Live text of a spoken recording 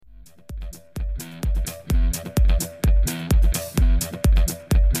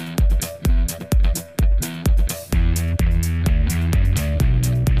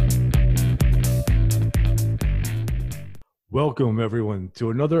Welcome, everyone,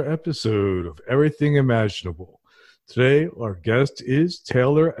 to another episode of Everything Imaginable. Today, our guest is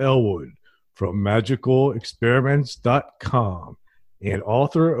Taylor Elwood from MagicalExperiments.com and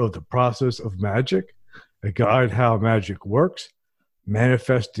author of The Process of Magic, a guide how magic works,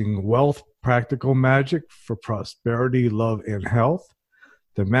 manifesting wealth, practical magic for prosperity, love, and health,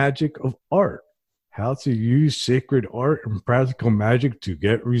 the magic of art, how to use sacred art and practical magic to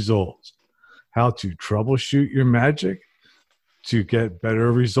get results, how to troubleshoot your magic to get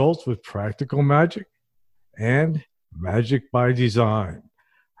better results with practical magic, and magic by design,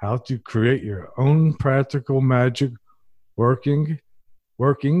 how to create your own practical magic workings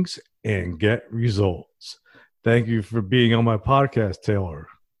and get results. Thank you for being on my podcast, Taylor.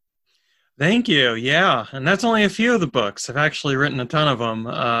 Thank you. Yeah. And that's only a few of the books. I've actually written a ton of them,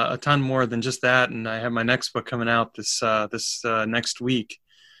 a ton more than just that. And I have my next book coming out this next week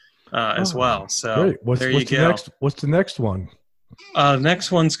as well. So great. What's the next one? The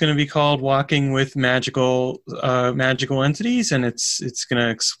next one's going to be called Walking with Magical Entities, and it's going to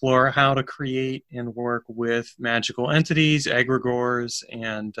explore how to create and work with magical entities, egregores,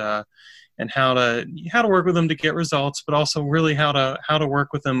 and how to work with them to get results, but also really how to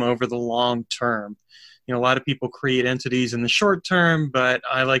work with them over the long term. You know, a lot of people create entities in the short term, but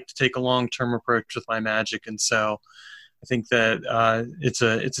I like to take a long-term approach with my magic, and so I think that it's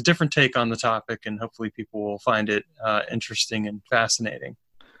a different take on the topic, and hopefully people will find it interesting and fascinating.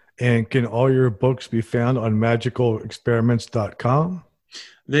 And can all your books be found on MagicalExperiments.com?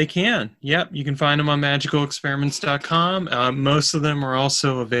 They can. Yep. You can find them on MagicalExperiments.com. Most of them are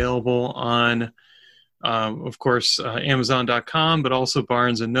also available on, of course, Amazon.com, but also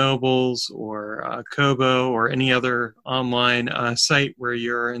Barnes & Nobles or Kobo or any other online site where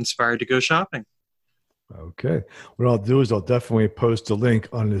you're inspired to go shopping. Okay. What I'll do is I'll definitely post a link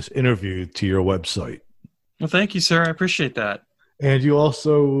on this interview to your website. Well, thank you, sir. I appreciate that. And you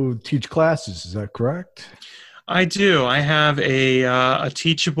also teach classes, is that correct? I do. I have a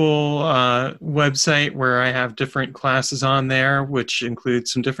teachable website where I have different classes on there, which include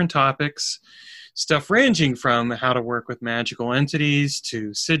some different topics, stuff ranging from how to work with magical entities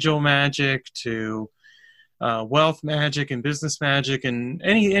to sigil magic to wealth magic and business magic and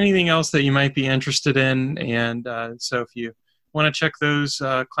anything else that you might be interested in. And so if you want to check those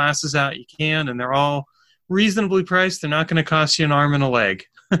classes out, you can, and they're all reasonably priced. They're not going to cost you an arm and a leg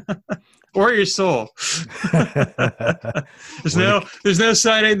or your soul. There's no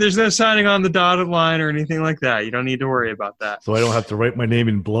signing on the dotted line or anything like that. You don't need to worry about that. So I don't have to write my name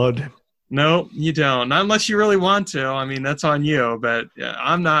in blood? No, you don't. Not unless you really want to. I mean, that's on you, but yeah,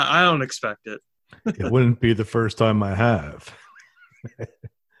 I don't expect it. It wouldn't be the first time I have.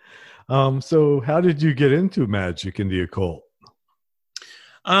 So how did you get into magic and the occult?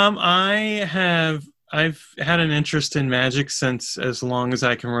 I've had an interest in magic since as long as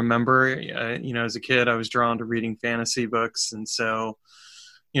I can remember. As a kid, I was drawn to reading fantasy books, and so,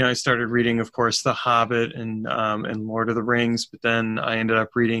 I started reading, of course, The Hobbit and Lord of the Rings. But then I ended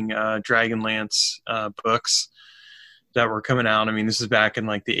up reading Dragonlance books that were coming out. I mean, this is back in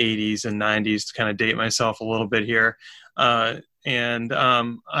like the 80s and 90s, to kind of date myself a little bit here. And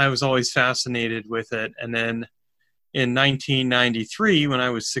I was always fascinated with it. And then in 1993, when I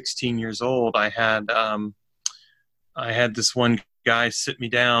was 16 years old, I had this one guy sit me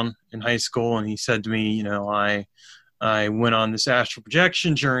down in high school, and he said to me, I went on this astral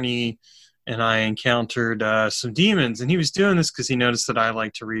projection journey, and I encountered some demons. And he was doing this because he noticed that I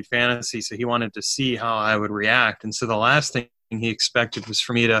like to read fantasy, so he wanted to see how I would react. And so the last thing he expected was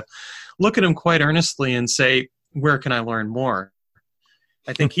for me to look at him quite earnestly and say, "Where can I learn more?"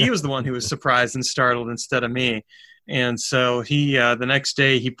 I think he was the one who was surprised and startled instead of me. And so he, the next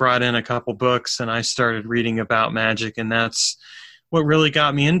day, he brought in a couple books, and I started reading about magic, and that's what really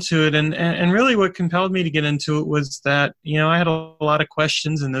got me into it. And really what compelled me to get into it was that, I had a lot of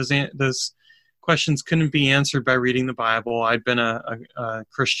questions, and those questions couldn't be answered by reading the Bible. I'd been a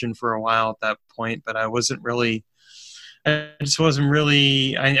Christian for a while at that point, but I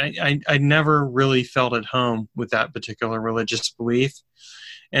never really felt at home with that particular religious belief.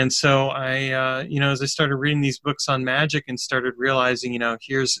 And so as I started reading these books on magic and started realizing,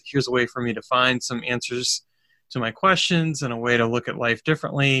 here's a way for me to find some answers to my questions and a way to look at life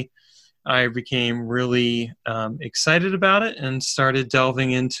differently, I became really excited about it and started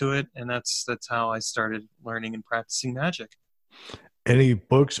delving into it. And that's how I started learning and practicing magic. Any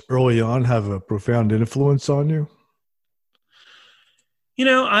books early on have a profound influence on you?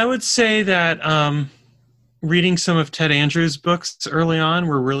 I would say that reading some of Ted Andrews' books early on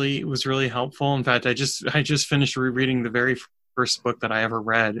was really helpful. In fact, I just finished rereading the very first book that I ever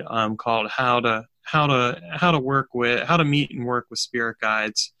read, called How how to meet and work with spirit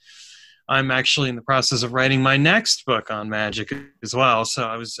guides. I'm actually in the process of writing my next book on magic as well. So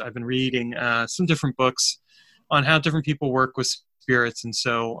I've been reading some different books on how different people work with spirits, and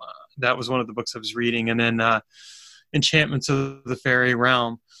so that was one of the books I was reading. And then Enchantments of the Fairy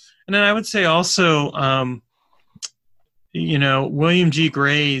Realm, and then I would say also, William G.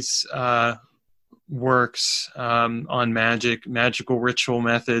 Gray's works on magic, magical ritual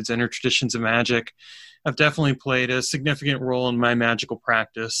methods, inner traditions of magic have definitely played a significant role in my magical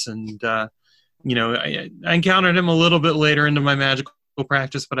practice. And, I encountered him a little bit later into my magical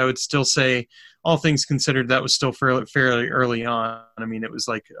practice, but I would still say, all things considered, that was still fairly early on. I mean, it was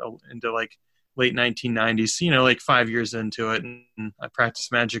into late 1990s, like 5 years into it. And I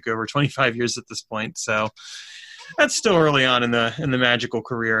practiced magic over 25 years at this point. So that's still early on in the magical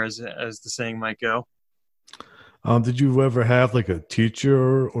career, as the saying might go. Did you ever have like a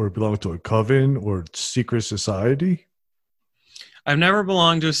teacher or belong to a coven or secret society? I've never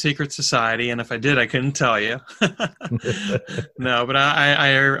belonged to a secret society, and if I did, I couldn't tell you. No, but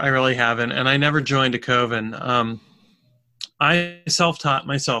I really haven't, and I never joined a coven. I self-taught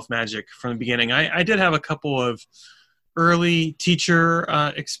myself magic from the beginning. I did have a couple of early teacher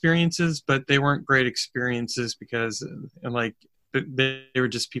experiences, but they weren't great experiences because they were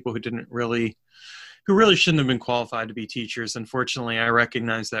just people who really shouldn't have been qualified to be teachers. Unfortunately, I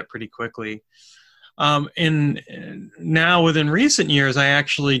recognized that pretty quickly. And now within recent years, I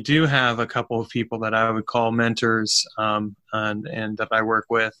actually do have a couple of people that I would call mentors, and that I work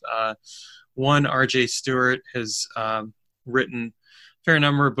with. One, R.J. Stewart, has written a fair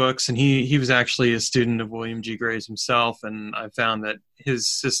number of books, and he was actually a student of William G. Gray's himself, and I found that his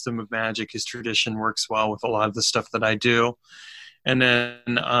system of magic, his tradition, works well with a lot of the stuff that I do. And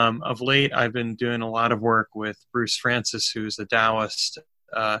then of late, I've been doing a lot of work with Bruce Francis, who's a Taoist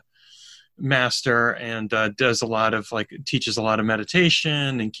master, and teaches a lot of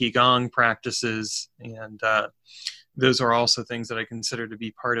meditation and Qigong practices. And those are also things that I consider to be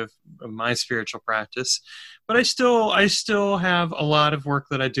part of my spiritual practice. But I still have a lot of work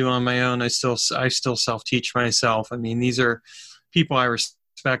that I do on my own. I still self-teach myself. I mean, these are people I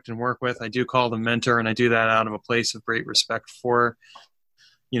respect and work with. I do call them mentor, and I do that out of a place of great respect for,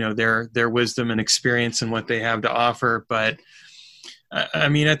 their wisdom and experience and what they have to offer. But I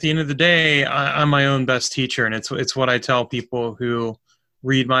mean, at the end of the day, I'm my own best teacher, and it's what I tell people who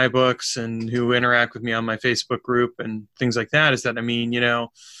read my books and who interact with me on my Facebook group and things like that, is that, I mean,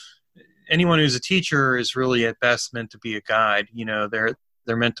 anyone who's a teacher is really at best meant to be a guide. They're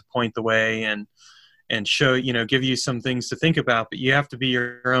meant to point the way and show, give you some things to think about, but you have to be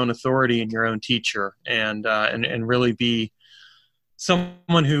your own authority and your own teacher, and really be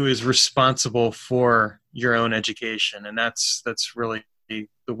someone who is responsible for your own education. And that's really the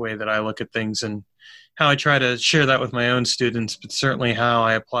way that I look at things, and how I try to share that with my own students, but certainly how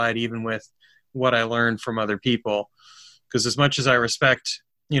I apply it even with what I learned from other people. Because as much as I respect,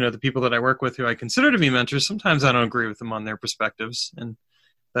 the people that I work with who I consider to be mentors, sometimes I don't agree with them on their perspectives. And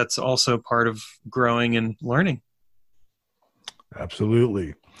that's also part of growing and learning.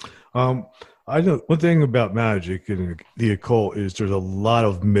 Absolutely. I know one thing about magic and the occult is there's a lot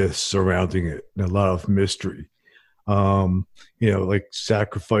of myths surrounding it and a lot of mystery. Like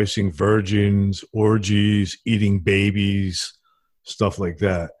sacrificing virgins, orgies, eating babies, stuff like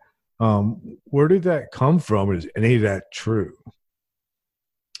that. Where did that come from? Is any of that true?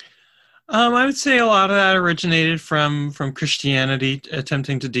 I would say a lot of that originated from Christianity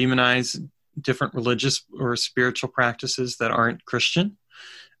attempting to demonize different religious or spiritual practices that aren't Christian.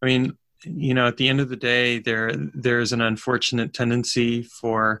 I mean, at the end of the day, there's an unfortunate tendency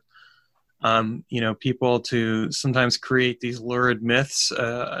for people to sometimes create these lurid myths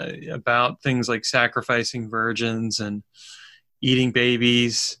about things like sacrificing virgins and eating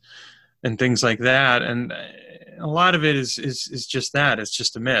babies and things like that. And a lot of it is just that. It's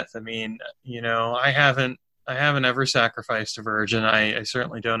just a myth. I mean, I haven't ever sacrificed a virgin. I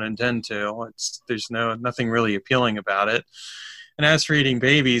certainly don't intend to. There's nothing really appealing about it. And as for eating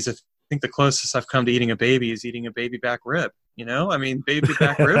babies, I think the closest I've come to eating a baby is eating a baby back rib. I mean, baby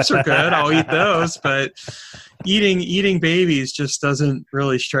back ribs are good. I'll eat those, but eating babies just doesn't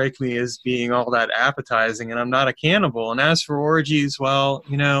really strike me as being all that appetizing. And I'm not a cannibal. And as for orgies, well,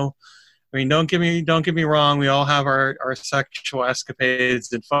 I mean, don't get me wrong. We all have our sexual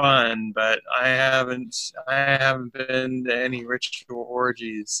escapades and fun, but I haven't been to any ritual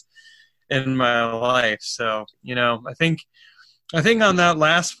orgies in my life. So, I think I think on that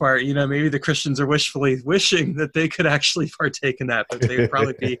last part, maybe the Christians are wishfully wishing that they could actually partake in that, but they would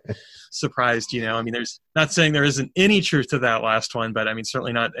probably be surprised. I mean, there's not saying there isn't any truth to that last one, but I mean,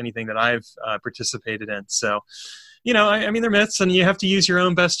 certainly not anything that I've participated in. So, I mean, they're myths, and you have to use your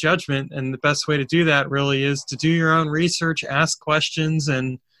own best judgment. And the best way to do that really is to do your own research, ask questions,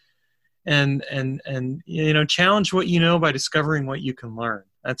 and challenge what you know by discovering what you can learn.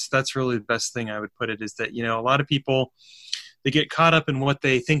 That's really the best thing I would put it, is that, a lot of people, they get caught up in what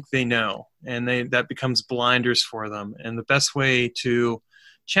they think they know, and that becomes blinders for them. And the best way to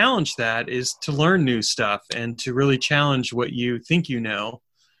challenge that is to learn new stuff and to really challenge what you think you know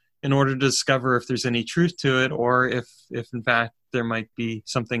in order to discover if there's any truth to it, or if in fact there might be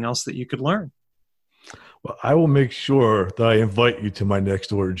something else that you could learn. Well, I will make sure that I invite you to my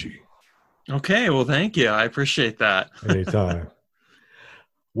next orgy. Okay, well, thank you. I appreciate that. Anytime.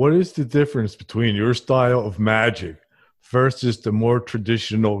 What is the difference between your style of magic versus the more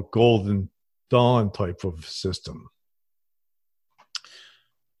traditional Golden Dawn type of system?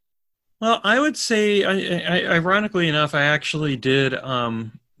 Well, I would say, ironically enough, I actually did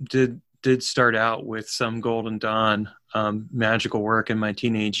start out with some Golden Dawn magical work in my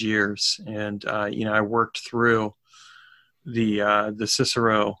teenage years, and I worked through the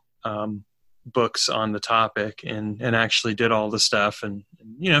Cicero books on the topic, and actually did all the stuff, and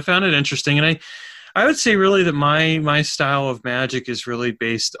found it interesting. And I would say really that my style of magic is really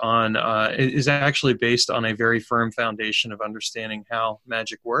based on actually based on a very firm foundation of understanding how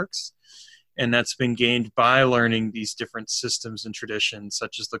magic works. And that's been gained by learning these different systems and traditions,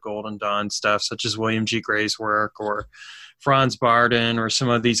 such as the Golden Dawn stuff, such as William G. Gray's work, or Franz Barden, or some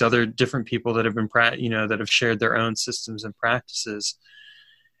of these other different people that have been, that have shared their own systems and practices.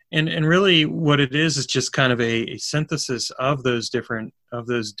 And really what it is just kind of a synthesis of those different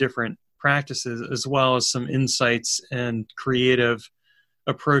practices, as well as some insights and creative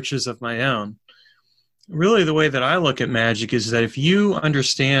approaches of my own. Really, the way that I look at magic is that if you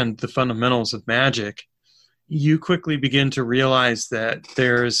understand the fundamentals of magic, you quickly begin to realize that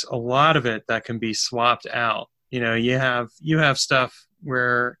there's a lot of it that can be swapped out. You have stuff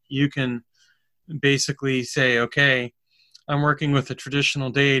where you can basically say, okay, I'm working with a traditional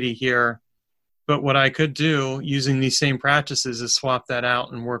deity here, but what I could do using these same practices is swap that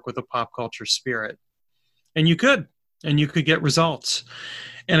out and work with a pop culture spirit. And you could get results.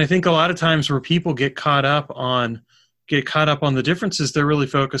 And I think a lot of times where people get caught up on the differences, they're really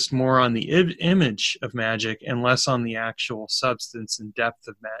focused more on the image of magic and less on the actual substance and depth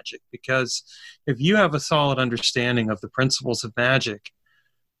of magic. Because if you have a solid understanding of the principles of magic,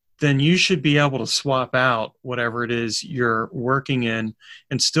 then you should be able to swap out whatever it is you're working in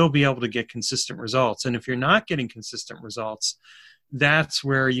and still be able to get consistent results. And if you're not getting consistent results, that's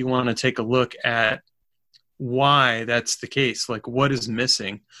where you want to take a look at why that's the case, like what is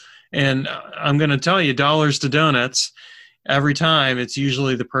missing. And I'm going to tell you, dollars to donuts, every time it's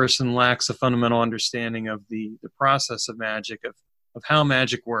usually the person lacks a fundamental understanding of the process of magic, of how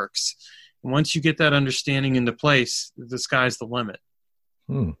magic works. And once you get that understanding into place, the sky's the limit.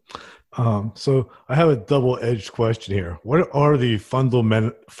 So I have a double-edged question here. What are the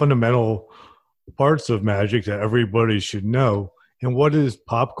fundamental parts of magic that everybody should know? And what is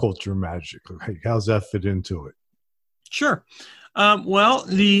pop culture magic? How's that fit into it? Sure. Well,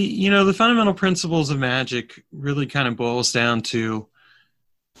 the fundamental principles of magic really kind of boils down to,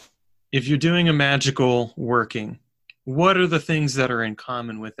 if you're doing a magical working, what are the things that are in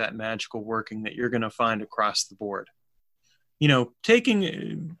common with that magical working that you're going to find across the board?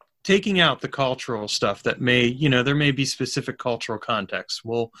 Taking out the cultural stuff that there may be specific cultural contexts.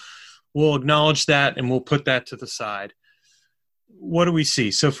 We'll acknowledge that and we'll put that to the side. What do we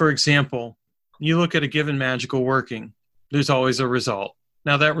see? So, for example, you look at a given magical working, there's always a result.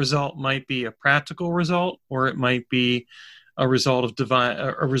 Now, that result might be a practical result, or it might be a result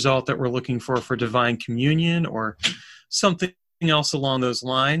that we're looking for divine communion, or something else along those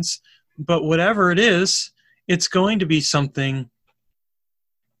lines. But whatever it is, it's going to be something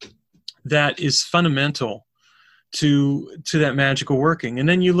that is fundamental to that magical working. And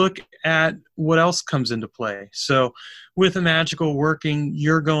then you look at what else comes into play. So with a magical working,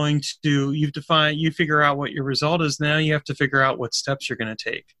 you figure out what your result is. Now you have to figure out what steps you're going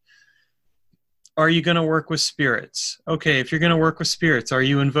to take. Are you going to work with spirits? Okay, if you're going to work with spirits, are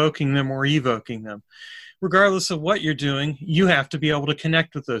you invoking them or evoking them? Regardless of what you're doing, you have to be able to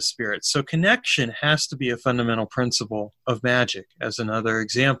connect with those spirits. So connection has to be a fundamental principle of magic, as another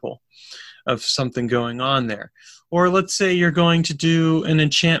example of something going on there. Or let's say you're going to do an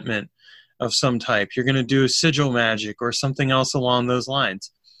enchantment of some type. You're going to do a sigil magic or something else along those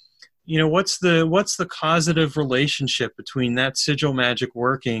lines. what's the causative relationship between that sigil magic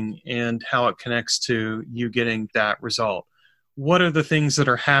working and how it connects to you getting that result? What are the things that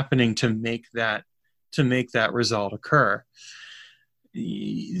are happening to make that result occur?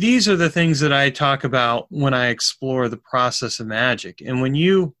 These are the things that I talk about when I explore the process of magic. And when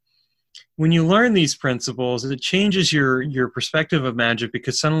you learn these principles, it changes your perspective of magic,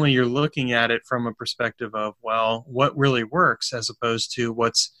 because suddenly you're looking at it from a perspective of, well, what really works, as opposed to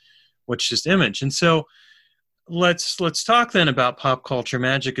what's just image. And so let's talk then about pop culture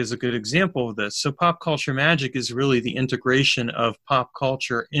magic as a good example of this. So pop culture magic is really the integration of pop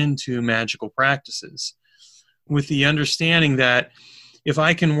culture into magical practices, with the understanding that if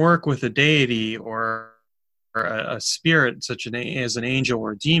I can work with a deity or a spirit such as an angel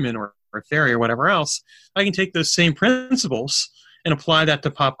or a demon or a fairy or whatever else, I can take those same principles and apply that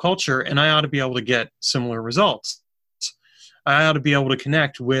to pop culture, and I ought to be able to get similar results. I ought to be able to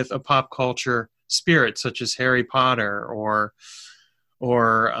connect with a pop culture spirit such as Harry Potter or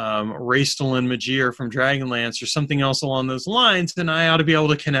Raistlin and Magir from Dragonlance or something else along those lines, then I ought to be able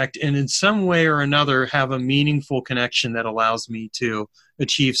to connect and in some way or another have a meaningful connection that allows me to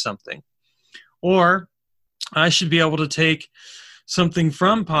achieve something. Or I should be able to take something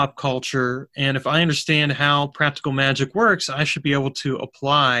from pop culture, and if I understand how practical magic works, I should be able to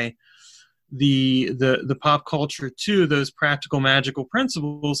apply the pop culture to those practical magical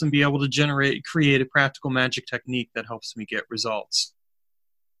principles and be able to create a practical magic technique that helps me get results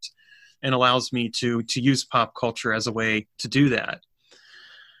and allows me to use pop culture as a way to do that.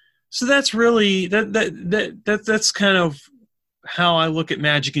 So that's really that's kind of how I look at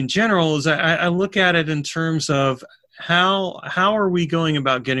magic in general. Is I look at it in terms of how are we going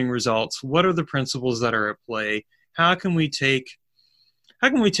about getting results? What are the principles that are at play? How can we take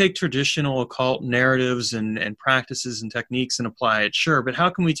traditional occult narratives and practices and techniques and apply it? Sure, but how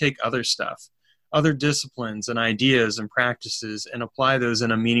can we take other stuff, other disciplines and ideas and practices, and apply those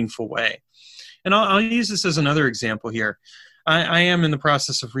in a meaningful way? And I'll use this as another example here. I am in the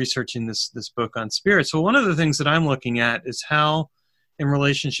process of researching this book on spirits. So one of the things that I'm looking at is how, in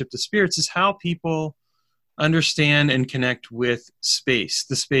relationship to spirits, is how people understand and connect with space,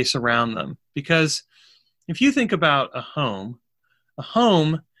 the space around them. Because if you think about a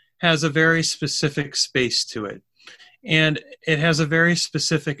home has a very specific space to it, and it has a very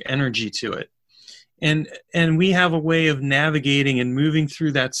specific energy to it. And we have a way of navigating and moving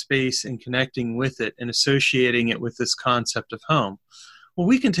through that space and connecting with it and associating it with this concept of home. Well,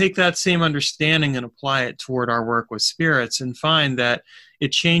 we can take that same understanding and apply it toward our work with spirits and find that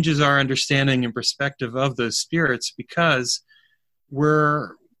it changes our understanding and perspective of those spirits, because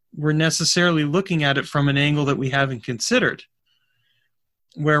we're necessarily looking at it from an angle that we haven't considered,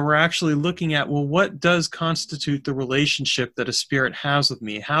 where we're actually looking at, well, what does constitute the relationship that a spirit has with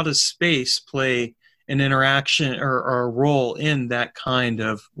me? How does space play an interaction or a role in that kind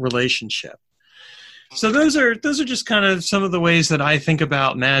of relationship? So those are just kind of some of the ways that I think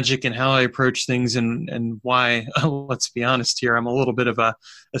about magic and how I approach things, and why, let's be honest here, I'm a little bit of a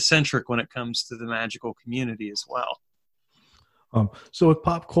eccentric when it comes to the magical community as well. So with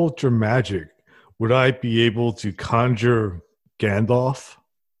pop culture magic, would I be able to conjure Gandalf?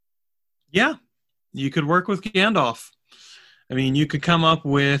 Yeah, you could work with Gandalf. I mean, you could come up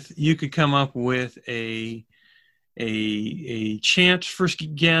with a chant for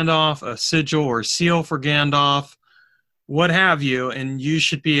Gandalf, a sigil or seal for Gandalf, what have you, and you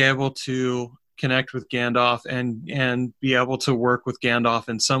should be able to connect with Gandalf and be able to work with Gandalf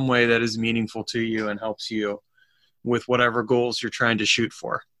in some way that is meaningful to you and helps you with whatever goals you're trying to shoot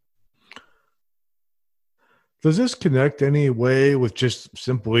for. Does this connect any way with just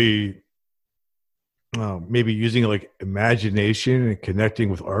simply maybe using like imagination and connecting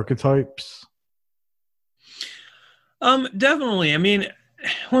with archetypes? Definitely. I mean,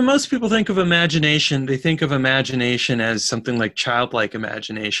 when most people think of imagination, they think of imagination as something like childlike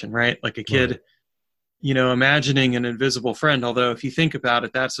imagination, right? Like a kid, right, imagining an invisible friend. Although if you think about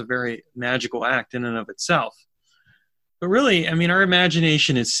it, that's a very magical act in and of itself. But really, I mean, our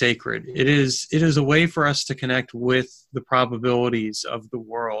imagination is sacred. It is a way for us to connect with the probabilities of the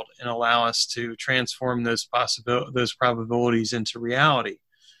world and allow us to transform those probabilities into reality.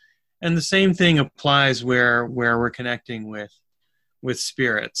 And the same thing applies where we're connecting with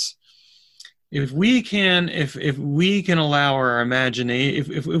spirits. If we can allow our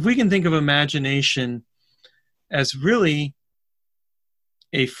imagination, if we can think of imagination as really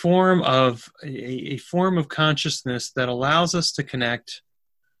a form of consciousness that allows us to connect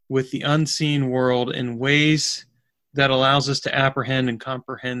with the unseen world in ways that allows us to apprehend and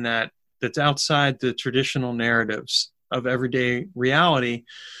comprehend that's outside the traditional narratives of everyday reality,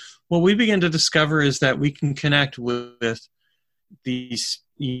 what we begin to discover is that we can connect with these,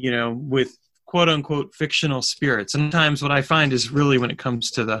 with quote unquote fictional spirits. Sometimes what I find is really, when it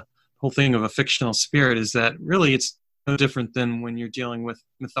comes to the whole thing of a fictional spirit, is that really it's no different than when you're dealing with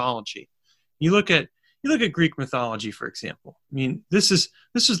mythology. You look at Greek mythology, for example. I mean, this is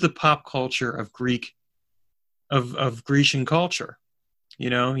the pop culture of Grecian culture.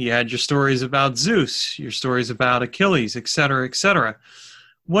 You had your stories about Zeus, your stories about Achilles, et cetera, et cetera.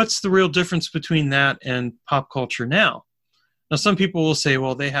 What's the real difference between that and pop culture now? Now, some people will say,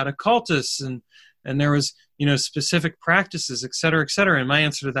 well, they had occultists and there was, specific practices, et cetera, et cetera. And my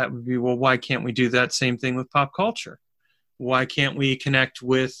answer to that would be, well, why can't we do that same thing with pop culture? Why can't we connect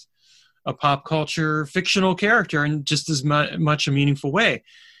with a pop culture fictional character in just as much a meaningful way?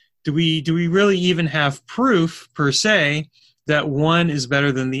 Do we really even have proof, per se, that one is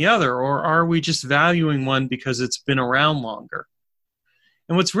better than the other? Or are we just valuing one because it's been around longer?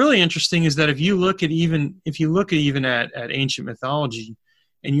 And what's really interesting is that if you look at even at ancient mythology,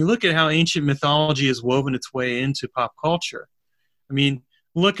 and you look at how ancient mythology has woven its way into pop culture. I mean,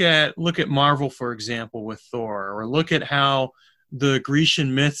 look at Marvel, for example, with Thor, or look at how the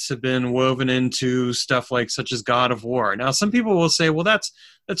Grecian myths have been woven into stuff like such as God of War. Now, some people will say, well, that's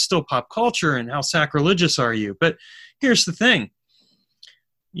still pop culture, and how sacrilegious are you? But here's the thing.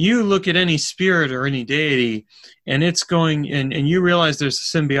 You look at any spirit or any deity, and it's going, and you realize there's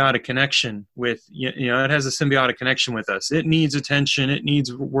a symbiotic connection with, it has a symbiotic connection with us. It needs attention, it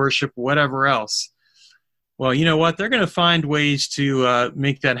needs worship, whatever else. Well, you know what? They're going to find ways to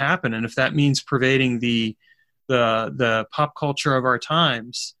make that happen. And if that means pervading the pop culture of our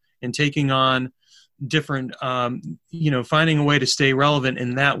times and taking on different, finding a way to stay relevant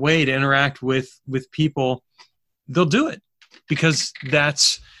in that way, to interact with people, they'll do it. Because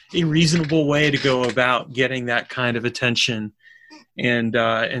that's a reasonable way to go about getting that kind of attention and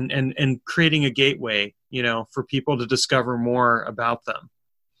creating a gateway, for people to discover more about them.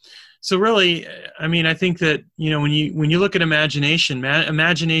 So really, I mean, I think that, when you look at imagination,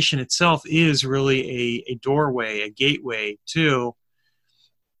 imagination itself is really a doorway, a gateway to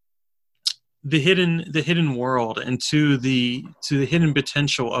the hidden world, and to the hidden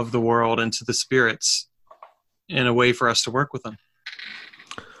potential of the world, and to the spirits, in a way for us to work with them.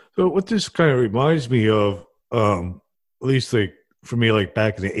 So what this kind of reminds me of, at least like for me, like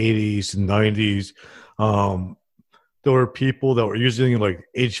back in the 80s and 90s, there were people that were using like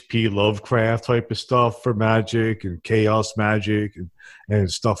H.P. Lovecraft type of stuff for magic and chaos magic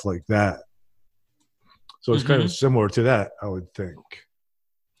and stuff like that. So it's kind of similar to that, I would think.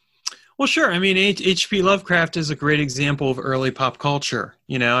 Well, sure. I mean, H.P. Lovecraft is a great example of early pop culture.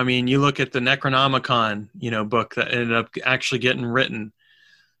 I mean, you look at the Necronomicon, book that ended up actually getting written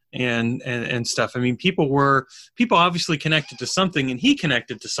and stuff. I mean, people obviously connected to something, and he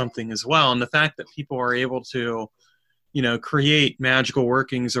connected to something as well. And the fact that people are able to, create magical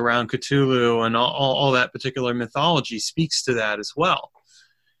workings around Cthulhu and all that particular mythology speaks to that as well.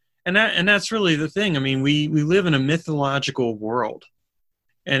 And that's really the thing. I mean, we live in a mythological world.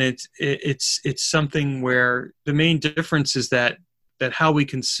 And it's something where the main difference is that how we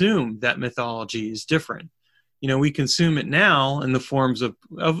consume that mythology is different. We consume it now in the forms of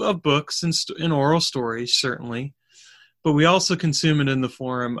books and oral stories, certainly, but we also consume it in the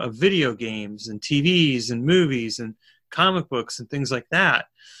form of video games and TVs and movies and comic books and things like that.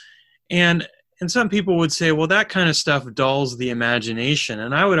 And some people would say, well, that kind of stuff dulls the imagination.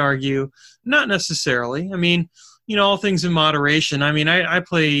 And I would argue, not necessarily. I mean, all things in moderation. I mean, I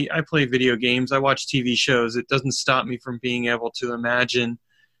play video games. I watch TV shows. It doesn't stop me from being able to imagine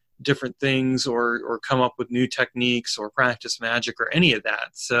different things or come up with new techniques or practice magic or any of that.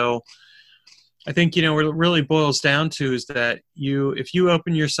 So I think, what it really boils down to is that if you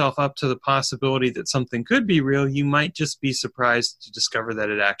open yourself up to the possibility that something could be real, you might just be surprised to discover that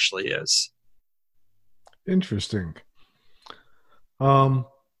it actually is. Interesting.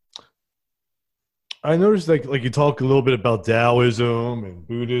 I noticed like you talk a little bit about Taoism and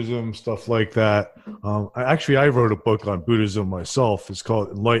Buddhism, stuff like that. I wrote a book on Buddhism myself. It's called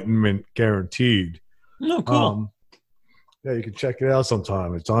Enlightenment Guaranteed. Oh, cool. Yeah, you can check it out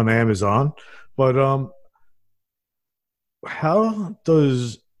sometime. It's on Amazon. But how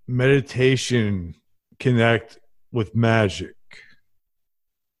does meditation connect with magic?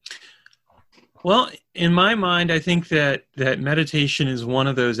 Well, in my mind, I think that meditation is one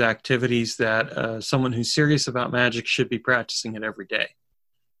of those activities that someone who's serious about magic should be practicing it every day.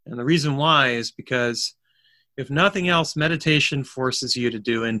 And the reason why is because, if nothing else, meditation forces you to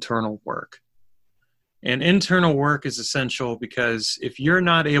do internal work. And internal work is essential because if you're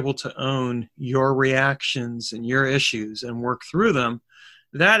not able to own your reactions and your issues and work through them,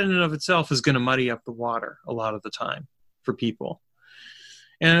 that in and of itself is going to muddy up the water a lot of the time for people.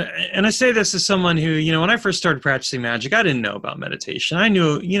 And I say this as someone who, when I first started practicing magic, I didn't know about meditation. I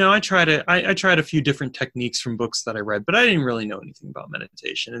knew, I tried a few different techniques from books that I read, but I didn't really know anything about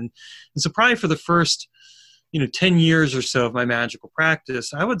meditation. And so probably for the first, 10 years or so of my magical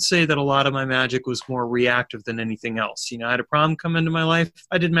practice, I would say that a lot of my magic was more reactive than anything else. I had a problem come into my life.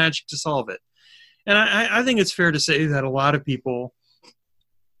 I did magic to solve it. And I think it's fair to say that a lot of people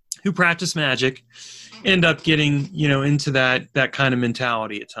who practice magic end up getting, into that kind of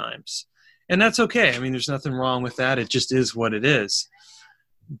mentality at times. And that's okay. I mean, there's nothing wrong with that. It just is what it is.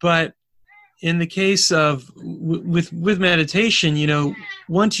 But in the case of with meditation,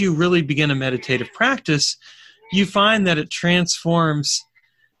 once you really begin a meditative practice, you find that it transforms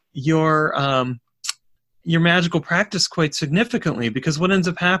your magical practice quite significantly, because what ends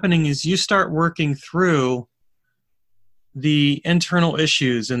up happening is you start working through the internal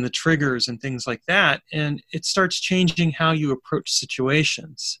issues and the triggers and things like that, and it starts changing how you approach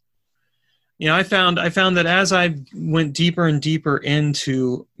situations. I found that as I went deeper and deeper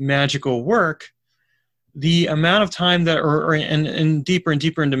into magical work, the amount of time that, and deeper and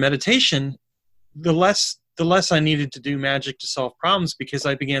deeper into meditation, the less I needed to do magic to solve problems, because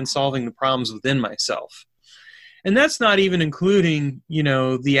I began solving the problems within myself. And that's not even including,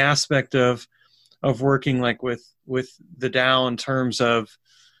 the aspect of working like with the Tao in terms of,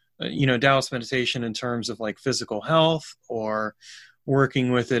 Taoist meditation in terms of like physical health, or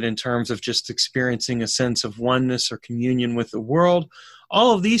working with it in terms of just experiencing a sense of oneness or communion with the world.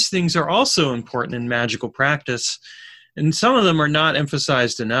 All of these things are also important in magical practice, and some of them are not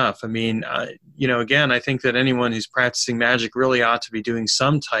emphasized enough. I mean, again, I think that anyone who's practicing magic really ought to be doing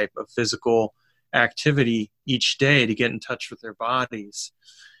some type of physical activity each day to get in touch with their bodies.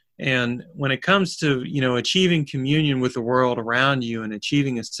 And when it comes to, achieving communion with the world around you and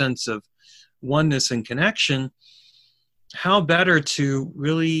achieving a sense of oneness and connection, how better to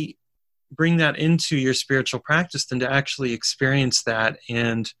really bring that into your spiritual practice than to actually experience that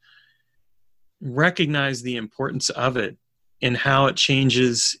and recognize the importance of it and how it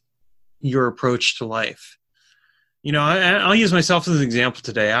changes your approach to life. I'll use myself as an example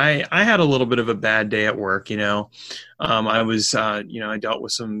today. I had a little bit of a bad day at work. I was, I dealt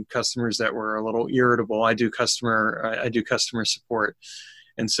with some customers that were a little irritable. I do customer support.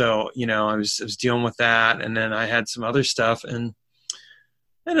 And so, I was dealing with that, and then I had some other stuff, and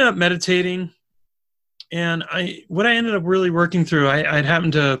I ended up meditating. And what I ended up really working through, I'd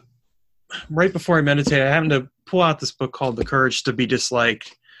happened to, right before I meditated, I happened to pull out this book called The Courage to Be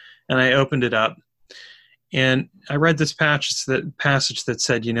Disliked, and I opened it up. And I read this passage that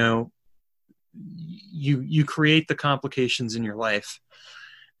said, you create the complications in your life.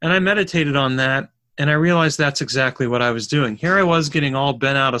 And I meditated on that, and I realized that's exactly what I was doing. Here I was getting all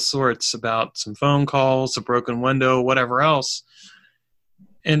bent out of sorts about some phone calls, a broken window, whatever else.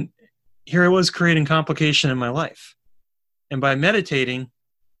 And here I was creating complication in my life. And by meditating,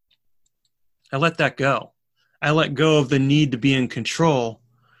 I let that go. I let go of the need to be in control,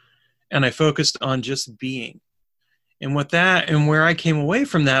 and I focused on just being. And where I came away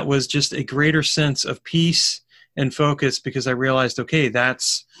from that was just a greater sense of peace and focus, because I realized, okay,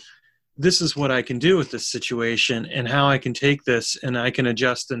 this is what I can do with this situation, and how I can take this and I can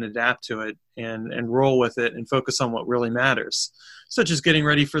adjust and adapt to it and roll with it and focus on what really matters, such as getting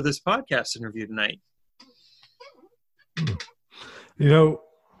ready for this podcast interview tonight. The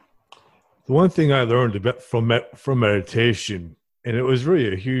one thing I learned from meditation, and it was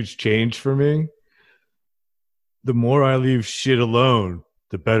really a huge change for me, the more I leave shit alone,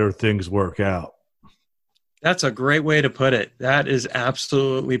 the better things work out. That's a great way to put it. That is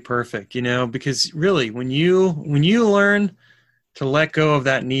absolutely perfect, because really when you learn to let go of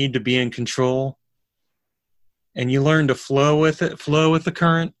that need to be in control, and you learn to flow with the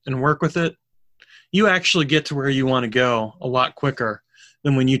current and work with it, you actually get to where you want to go a lot quicker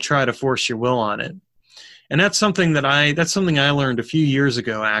than when you try to force your will on it. And that's something I learned a few years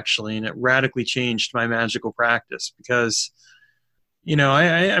ago, actually, and it radically changed my magical practice, because,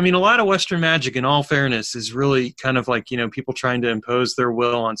 I mean, a lot of Western magic, in all fairness, is really kind of like, people trying to impose their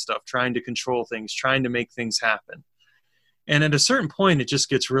will on stuff, trying to control things, trying to make things happen. And at a certain point, it just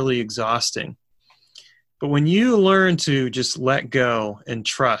gets really exhausting. But when you learn to just let go and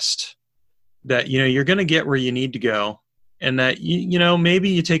trust that, you're going to get where you need to go, and that, maybe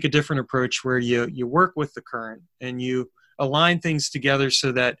you take a different approach where you work with the current and you align things together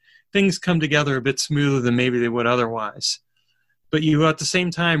so that things come together a bit smoother than maybe they would otherwise. But you, at the same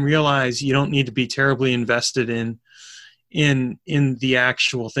time, realize you don't need to be terribly invested in the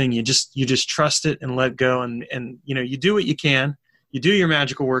actual thing. You just trust it and let go, and you do what you can. you do your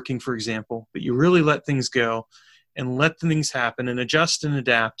magical working, for example, but you really let things go and let things happen and adjust and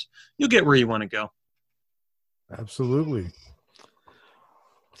adapt, you'll get where you want to go. Absolutely.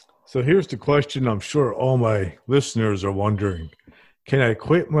 So here's the question I'm sure all my listeners are wondering. Can I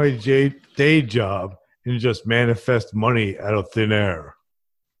quit my day job and just manifest money out of thin air?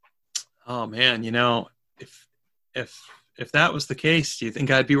 Oh man, if that was the case, do you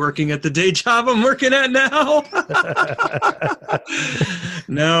think I'd be working at the day job I'm working at now?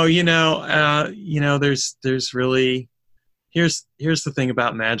 No, there's really, here's the thing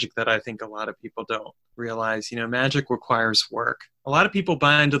about magic that I think a lot of people don't realize. Magic requires work. A lot of people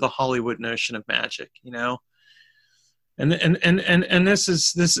buy into the Hollywood notion of magic, and this,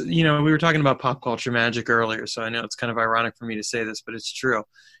 we were talking about pop culture magic earlier, so I know it's kind of ironic for me to say this, but it's true.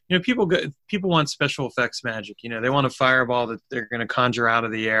 People want special effects magic. They want a fireball that they're going to conjure out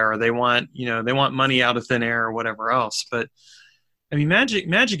of the air, or they want money out of thin air or whatever else. But I mean,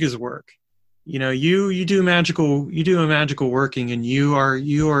 magic is work. You do a magical working, and you are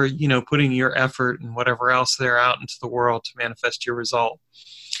putting your effort and whatever else there out into the world to manifest your result.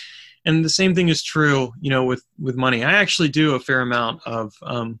 And the same thing is true, with money. I actually do a fair amount of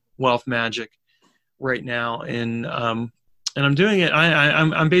wealth magic right now, and I'm doing it.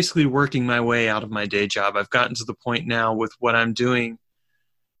 I'm basically working my way out of my day job. I've gotten to the point now with what I'm doing,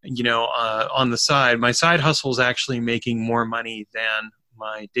 on the side. My side hustle is actually making more money than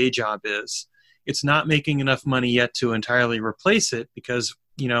my day job is. It's not making enough money yet to entirely replace it because,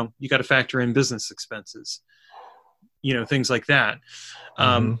 you got to factor in business expenses, things like that.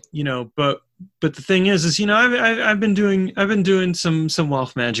 But the thing is, I've been doing some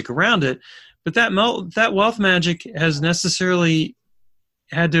wealth magic around it, but that wealth magic has necessarily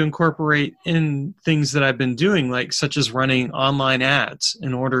had to incorporate in things that I've been doing, such as running online ads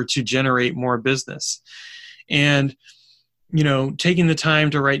in order to generate more business, and taking the time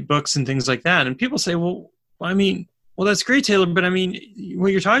to write books and things like that. And people say, well, that's great, Taylor, but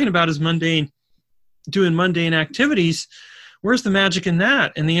what you're talking about is doing mundane activities. Where's the magic in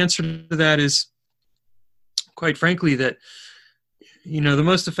that? And the answer to that is, quite frankly, that the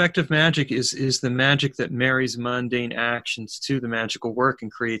most effective magic is the magic that marries mundane actions to the magical work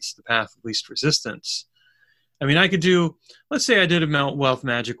and creates the path of least resistance. I could let's say I did a wealth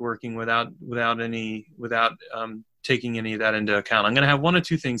magic working without taking any of that into account. I'm going to have one of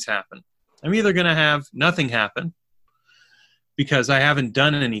two things happen. I'm either going to have nothing happen because I haven't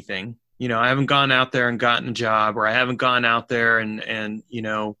done anything. I haven't gone out there and gotten a job, or I haven't gone out there and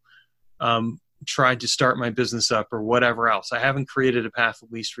tried to start my business up or whatever else. I haven't created a path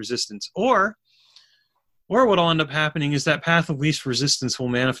of least resistance. Or what'll end up happening is that path of least resistance will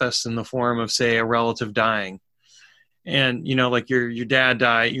manifest in the form of, say, a relative dying. And, like your dad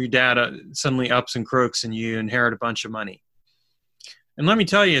died, your dad suddenly ups and croaks and you inherit a bunch of money. And let me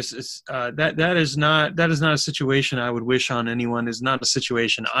tell you, that is not a situation I would wish on anyone. Is not a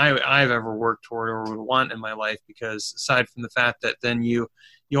situation I've ever worked toward or would want in my life, because aside from the fact that then you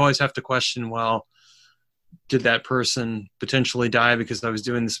always have to question, well, did that person potentially die because I was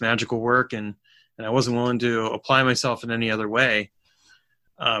doing this magical work and I wasn't willing to apply myself in any other way?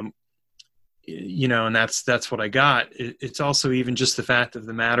 And that's what I got. It's also even just the fact of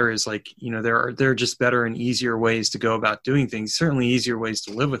the matter is, there are just better and easier ways to go about doing things, certainly easier ways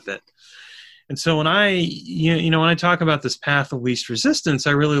to live with it. And so when when I talk about this path of least resistance,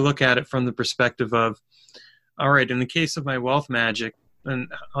 I really look at it from the perspective of, all right, in the case of my wealth magic, and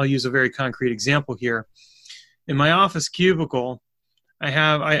I'll use a very concrete example here. In my office cubicle,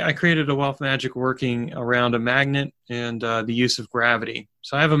 I created a wealth magic working around a magnet and the use of gravity.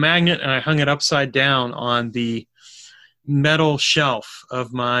 So I have a magnet and I hung it upside down on the metal shelf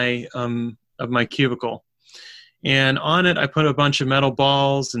of my cubicle. And on it, I put a bunch of metal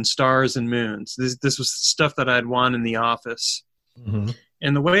balls and stars and moons. This was stuff that I'd won in the office. Mm-hmm.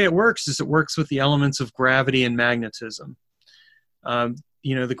 And the way it works is it works with the elements of gravity and magnetism.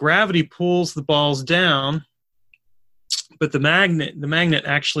 The gravity pulls the balls down, but the magnet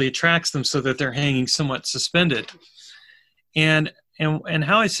actually attracts them so that they're hanging somewhat suspended. And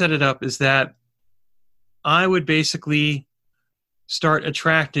how I set it up is that I would basically start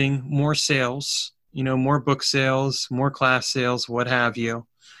attracting more sales, more book sales, more class sales, what have you.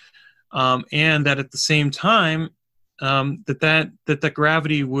 And that at the same time, that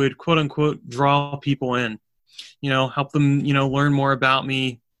gravity would, quote unquote, draw people in, help them, learn more about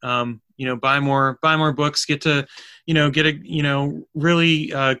me, buy more books,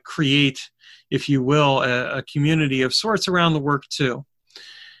 really create, if you will, a community of sorts around the work too.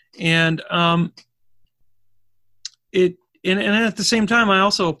 And and at the same time, I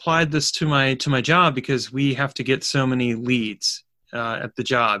also applied this to my job, because we have to get so many leads at the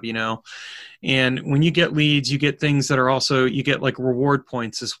job, and when you get leads, you get things that are also, you get like reward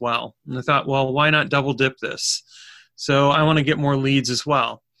points as well. And I thought, well, why not double dip this? So I want to get more leads as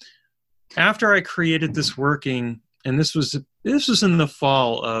well. After I created this working, and this was in the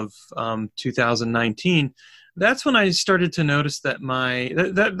fall of 2019, that's when I started to notice that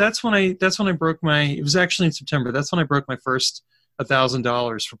that's when I broke my, it was actually in September, that's when I broke my first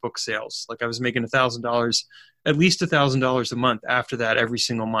 $1,000 for book sales. Like I was making $1,000, at least $1,000 a month after that, every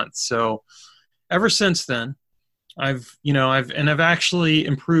single month. So ever since then, I've actually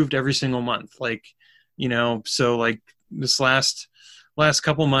improved every single month. Like, so like this last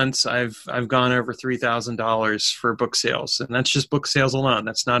couple months, I've gone over $3,000 for book sales, and that's just book sales alone.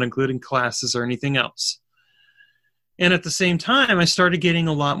 That's not including classes or anything else. And at the same time, I started getting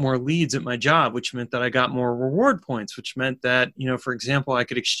a lot more leads at my job, which meant that I got more reward points, which meant that, for example, I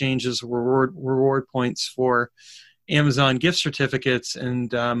could exchange those reward points for Amazon gift certificates and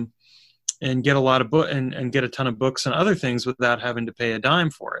get a lot of and get a ton of books and other things without having to pay a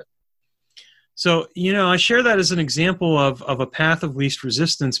dime for it. So, I share that as an example of a path of least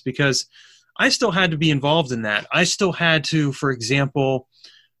resistance, because I still had to be involved in that. I still had to, for example,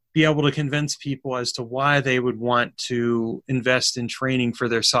 be able to convince people as to why they would want to invest in training for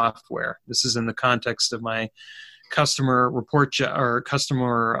their software. This is in the context of my customer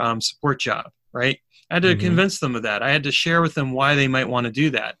support job, right? I had to convince them of that. I had to share with them why they might want to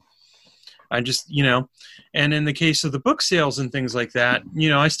do that. I just, and in the case of the book sales and things like that,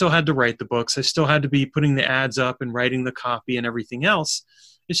 I still had to write the books. I still had to be putting the ads up and writing the copy and everything else.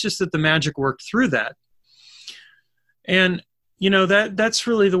 It's just that the magic worked through that. And that's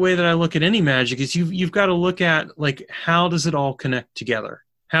really the way that I look at any magic, is you've got to look at, like, how does it all connect together?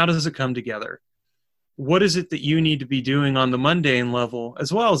 How does it come together? What is it that you need to be doing on the mundane level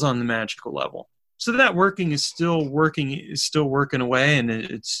as well as on the magical level? So that working is still working away, and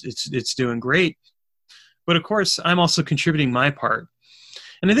it's doing great. But of course, I'm also contributing my part.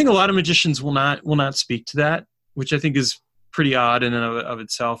 And I think a lot of magicians will not speak to that, which I think is pretty odd in and of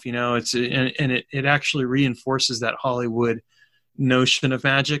itself. It actually reinforces that Hollywood notion of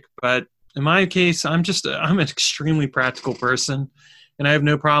magic. But in my case, I'm an extremely practical person, and I have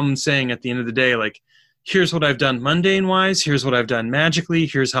no problem saying at the end of the day, like, here's what I've done mundane wise, here's what I've done magically,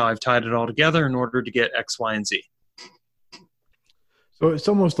 here's how I've tied it all together in order to get X, Y, and Z. So it's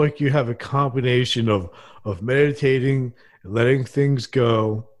almost like you have a combination of meditating, letting things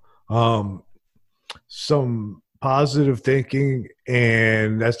go, some positive thinking,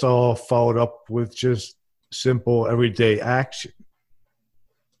 and that's all followed up with just simple everyday action.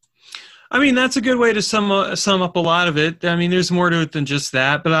 I mean, that's a good way to sum up a lot of it. I mean, there's more to it than just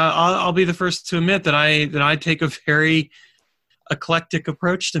that, but I'll be the first to admit that I take a very eclectic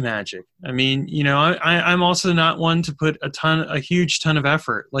approach to magic. I mean, I'm also not one to put a huge ton of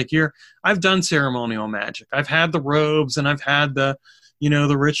effort. Like I've done ceremonial magic. I've had the robes, and I've had the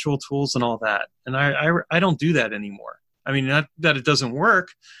ritual tools and all that. And I don't do that anymore. I mean, not that it doesn't work,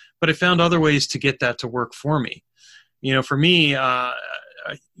 but I found other ways to get that to work for me. For me, a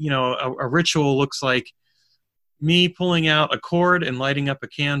ritual looks like me pulling out a cord and lighting up a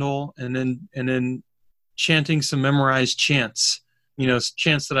candle, and then chanting some memorized chants,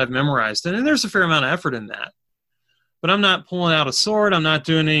 chants that I've memorized. And there's a fair amount of effort in that. But I'm not pulling out a sword. I'm not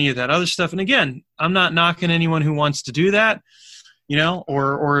doing any of that other stuff. And again, I'm not knocking anyone who wants to do that,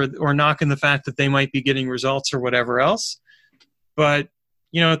 or knocking the fact that they might be getting results or whatever else. But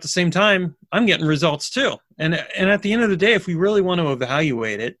at the same time, I'm getting results too. And at the end of the day, if we really want to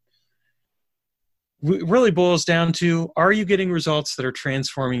evaluate it, it really boils down to, are you getting results that are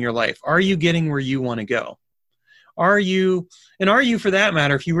transforming your life? Are you getting where you want to go? Are you, for that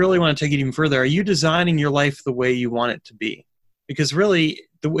matter, if you really want to take it even further, are you designing your life the way you want it to be? Because really,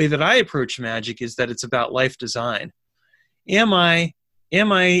 the way that I approach magic is that it's about life design. Am I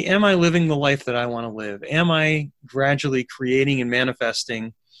living the life that I want to live? Am I gradually creating and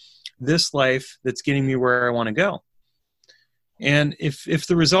manifesting this life that's getting me where I want to go? And if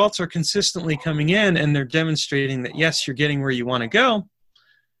the results are consistently coming in and they're demonstrating that, yes, you're getting where you want to go,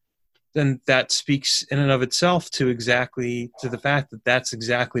 then that speaks in and of itself to the fact that that's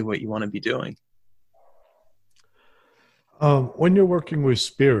exactly what you want to be doing. When you're working with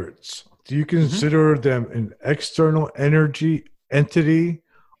spirits, do you consider them an external entity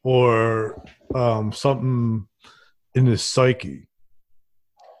or something in the psyche?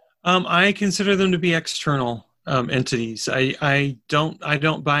 I consider them to be external entities. I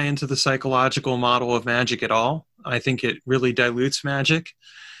don't buy into the psychological model of magic at all. I think it really dilutes magic,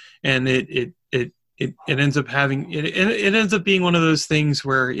 and it ends up it ends up being one of those things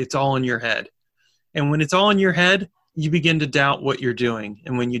where it's all in your head. And when it's all in your head, you begin to doubt what you're doing.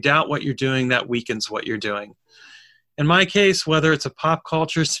 And when you doubt what you're doing, that weakens what you're doing. In my case, whether it's a pop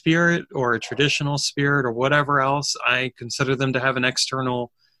culture spirit or a traditional spirit or whatever else, I consider them to have an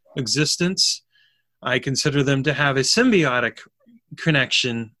external existence. I consider them to have a symbiotic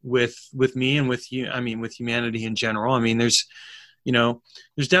connection with me and with you. I mean, with humanity in general. I mean, there's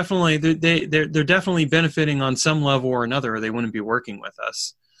definitely, they're definitely benefiting on some level or another, or they wouldn't be working with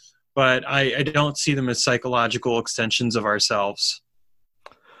us. But I don't see them as psychological extensions of ourselves.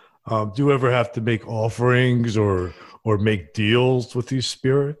 Do you ever have to make offerings or make deals with these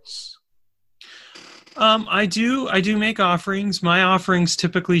spirits? I do make offerings. My offerings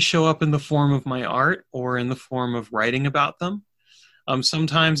typically show up in the form of my art or in the form of writing about them.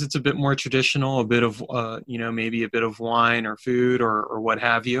 Sometimes it's a bit more traditional, a bit of, maybe a bit of wine or food or what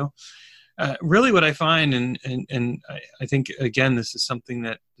have you. Really what I find, and I think, again, this is something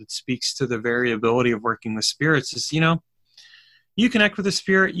that speaks to the variability of working with spirits, is, you connect with a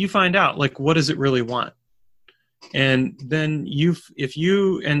spirit, you find out, like, what does it really want? And then you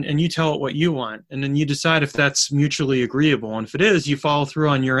tell it what you want, and then you decide if that's mutually agreeable. And if it is, you follow through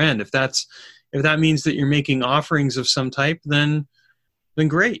on your end. If that means that you're making offerings of some type, then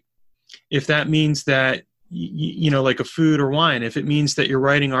great. If that means that, like a food or wine, if it means that you're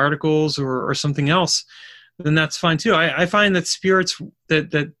writing articles or something else, then that's fine too. I find that spirits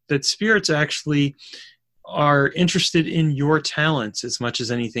actually are interested in your talents as much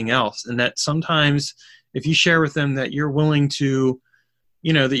as anything else. And that sometimes if you share with them that you're willing to,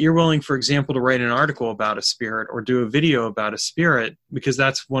 for example, to write an article about a spirit or do a video about a spirit, because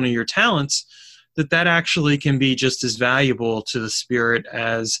that's one of your talents, that actually can be just as valuable to the spirit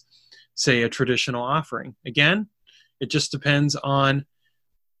as, say, a traditional offering. Again, it just depends on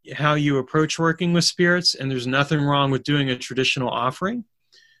how you approach working with spirits, and there's nothing wrong with doing a traditional offering,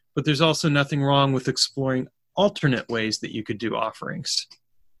 but there's also nothing wrong with exploring alternate ways that you could do offerings.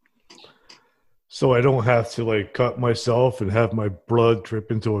 So I don't have to cut myself and have my blood drip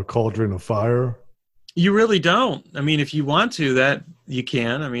into a cauldron of fire? You really don't. I mean, if you want to, that you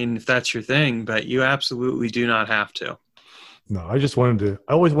can. I mean, if that's your thing, but you absolutely do not have to. No,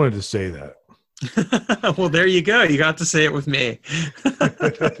 I always wanted to say that. Well, there you go. You got to say it with me.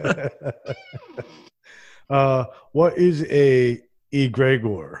 What is a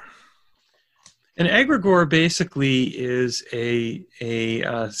egregor? An egregore basically is a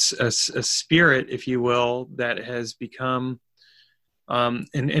spirit, if you will, that has become, and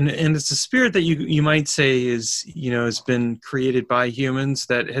it's a spirit that you might say has been created by humans,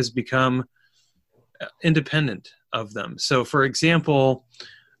 that has become independent of them. So, for example,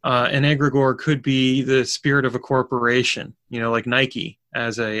 an egregore could be the spirit of a corporation, like Nike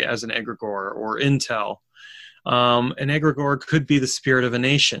as an egregore, or Intel. An egregore could be the spirit of a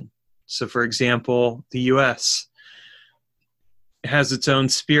nation. So, for example, the U.S. has its own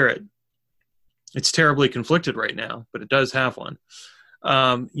spirit. It's terribly conflicted right now, but it does have one.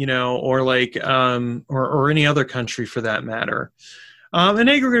 Or any other country for that matter. An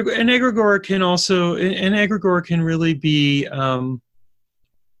egregore can really be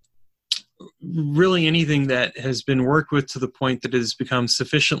really anything that has been worked with to the point that it has become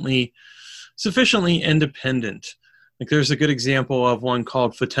sufficiently independent. Like, there's a good example of one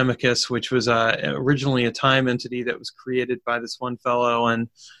called Photemachus, which was originally a time entity that was created by this one fellow, and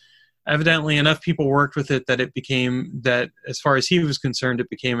evidently enough people worked with it that it became, that as far as he was concerned, it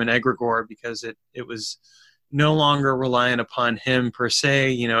became an egregore, because it was no longer reliant upon him per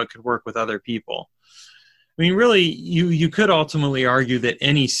se. It could work with other people. I mean, really, you could ultimately argue that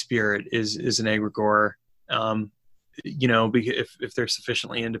any spirit is an egregore, if they're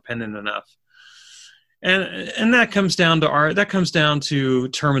sufficiently independent enough. And that comes down to art. That comes down to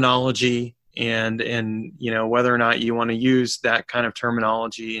terminology, and whether or not you want to use that kind of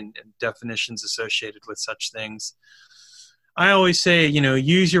terminology and definitions associated with such things. I always say,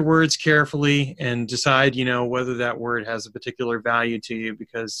 use your words carefully and decide, whether that word has a particular value to you,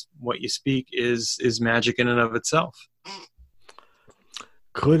 because what you speak is magic in and of itself.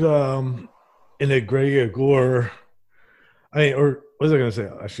 Could an egregore, or what was I going to say?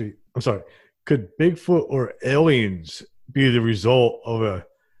 Actually, I'm sorry. Could Bigfoot or aliens be the result of a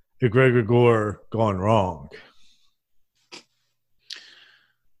egregore gone wrong?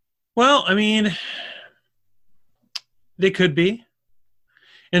 Well, I mean, they could be.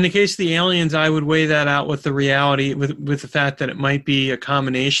 In the case of the aliens, I would weigh that out with the reality, with the fact that it might be a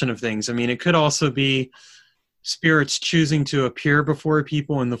combination of things. I mean, it could also be spirits choosing to appear before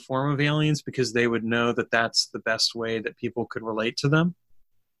people in the form of aliens because they would know that that's the best way that people could relate to them.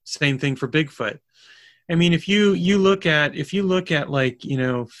 Same thing for Bigfoot. I mean, if you look at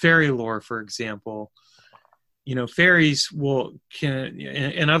fairy lore, for example, fairies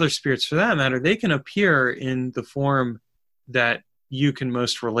and other spirits for that matter, they can appear in the form that you can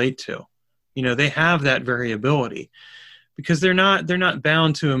most relate to. They have that variability because they're not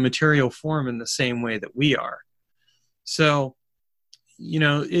bound to a material form in the same way that we are. So,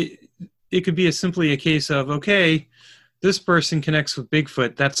 it could be simply a case of, okay, this person connects with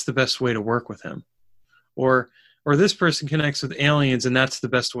Bigfoot, that's the best way to work with him. Or this person connects with aliens, and that's the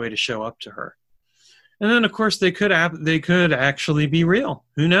best way to show up to her. And then, of course, they could actually be real.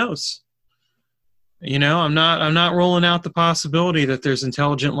 Who knows? I'm not rolling out the possibility that there's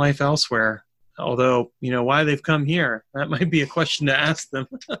intelligent life elsewhere. Although, why they've come here, that might be a question to ask them.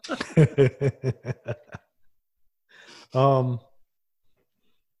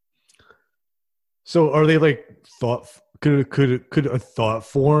 So are they like thought? Could a thought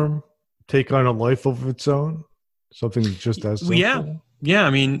form take on a life of its own? Something just as simple? Yeah. I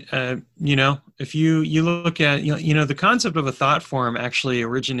mean, if you look at, the concept of a thought form actually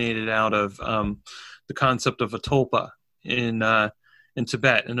originated out of the concept of a tulpa in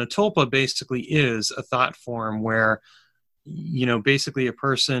Tibet. And a tulpa basically is a thought form where, basically a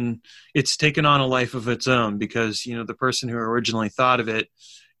person, it's taken on a life of its own because, the person who originally thought of it,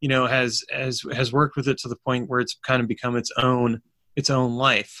 has worked with it to the point where it's kind of become its own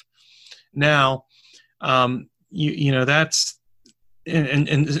life. Now, that's,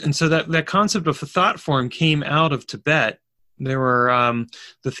 and so that concept of a thought form came out of Tibet. There were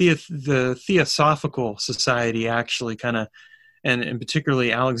the Theosophical Society actually kind of, and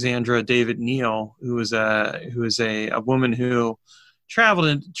particularly Alexandra David Neal, who is a woman who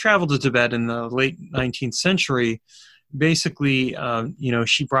traveled to Tibet in the late 19th century. Basically,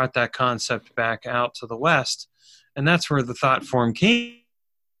 she brought that concept back out to the West, and that's where the thought form came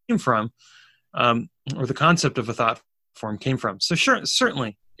from, or the concept of a thought form came from. So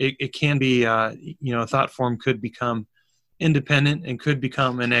certainly it can be, a thought form could become independent and could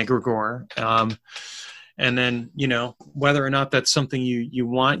become an egregore. And then, whether or not that's something you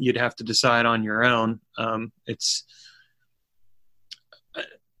want, you'd have to decide on your own.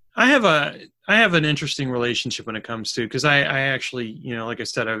 I have an interesting relationship when it comes to, because I actually, like I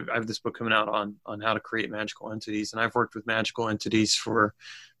said, I have this book coming out on how to create magical entities, and I've worked with magical entities for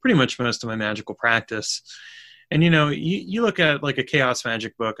pretty much most of my magical practice. And, you look at like a chaos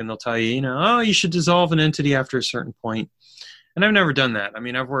magic book and they'll tell you, you should dissolve an entity after a certain point. And I've never done that. I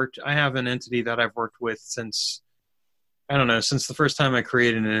mean, I have an entity that I've worked with since the first time I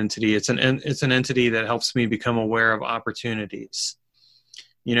created an entity. It's an entity that helps me become aware of opportunities.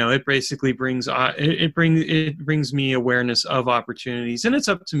 It basically brings me awareness of opportunities, and it's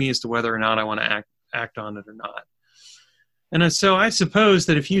up to me as to whether or not I want to act on it or not. And so I suppose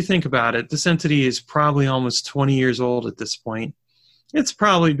that if you think about it, this entity is probably almost 20 years old at this point. It's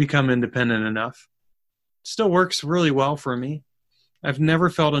probably become independent enough. Still works really well for me. I've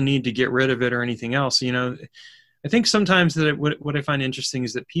never felt a need to get rid of it or anything else. I think sometimes that what I find interesting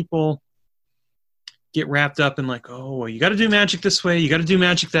is that people get wrapped up in like, oh, well, you got to do magic this way, you got to do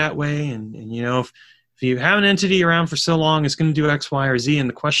magic that way, and if you have an entity around for so long, it's going to do X, Y, or Z. And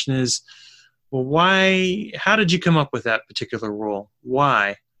the question is, well, why? How did you come up with that particular rule?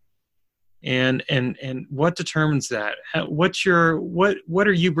 Why? And what determines that? What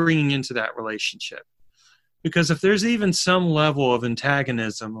are you bringing into that relationship? Because if there's even some level of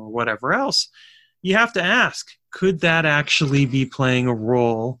antagonism or whatever else, you have to ask, could that actually be playing a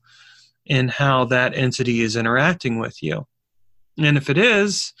role in how that entity is interacting with you? And if it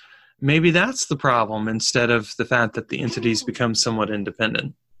is, maybe that's the problem instead of the fact that the entities become somewhat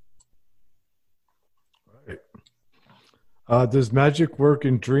independent. Right. Does magic work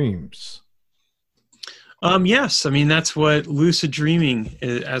in dreams? Yes. I mean, that's what lucid dreaming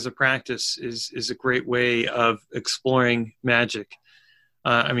as a practice is a great way of exploring magic.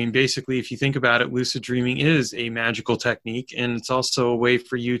 I mean, basically, if you think about it, lucid dreaming is a magical technique, and it's also a way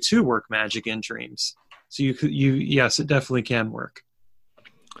for you to work magic in dreams. So yes, it definitely can work.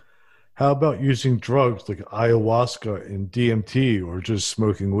 How about using drugs like ayahuasca and DMT, or just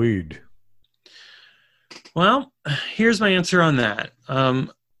smoking weed? Well, here's my answer on that.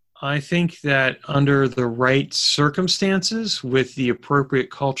 I think that under the right circumstances, with the appropriate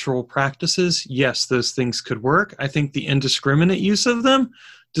cultural practices, yes, those things could work. I think the indiscriminate use of them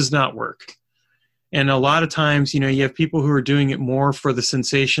does not work. And a lot of times, you have people who are doing it more for the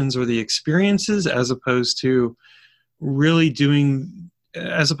sensations or the experiences as opposed to working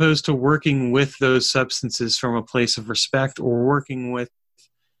with those substances from a place of respect, or working with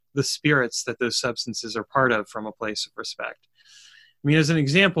the spirits that those substances are part of from a place of respect. I mean, as an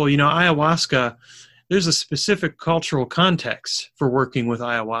example, ayahuasca, there's a specific cultural context for working with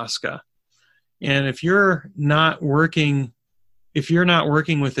ayahuasca. And if you're not working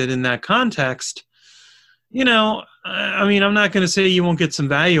with it in that context, I mean, I'm not going to say you won't get some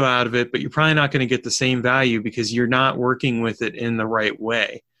value out of it, but you're probably not going to get the same value because you're not working with it in the right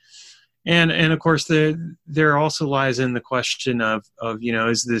way. And of course, there also lies in the question of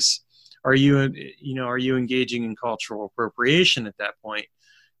is this, are you engaging in cultural appropriation at that point?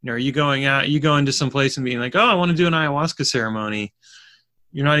 Are you going to some place and being like, oh, I want to do an ayahuasca ceremony.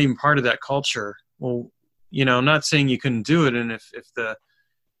 You're not even part of that culture. Well, I'm not saying you couldn't do it. And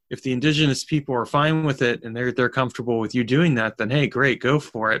if the indigenous people are fine with it and they're comfortable with you doing that, then hey, great, go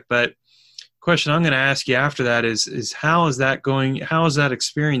for it. But question I'm going to ask you after that is how is that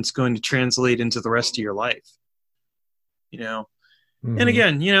experience going to translate into the rest of your life? Mm-hmm. And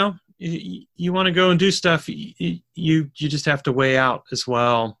again, you want to go and do stuff, you just have to weigh out as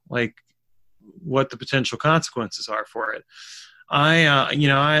well, like what the potential consequences are for it. I've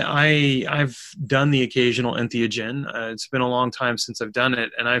done the occasional entheogen. It's been a long time since I've done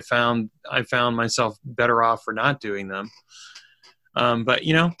it, and I found myself better off for not doing them. But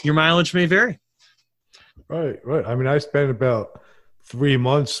your mileage may vary. Right. I mean, I spent about 3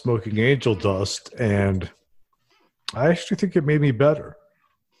 months smoking angel dust, and I actually think it made me better.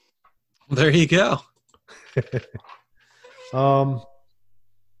 Well, there you go.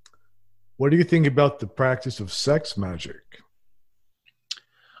 What do you think about the practice of sex magic?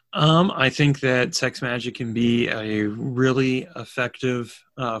 I think that sex magic can be a really effective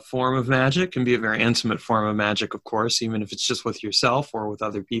form of magic, can be a very intimate form of magic, of course, even if it's just with yourself or with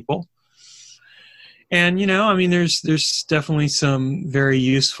other people. And, I mean, there's definitely some very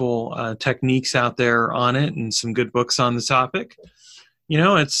useful techniques out there on it and some good books on the topic.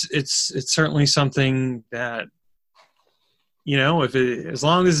 It's certainly something that, as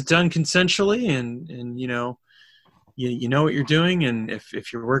long as it's done consensually and you know what you're doing, and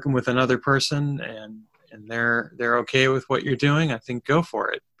if you're working with another person and they're okay with what you're doing, I think go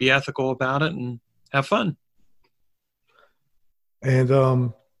for it. Be ethical about it and have fun. And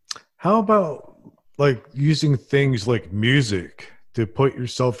how about like using things like music to put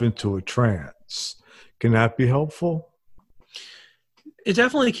yourself into a trance? Can that be helpful? It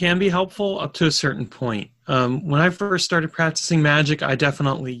definitely can be helpful up to a certain point. When I first started practicing magic, I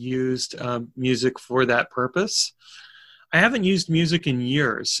definitely used music for that purpose. I haven't used music in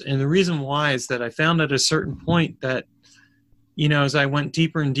years, and the reason why is that I found at a certain point that, as I went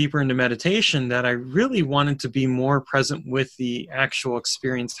deeper and deeper into meditation, that I really wanted to be more present with the actual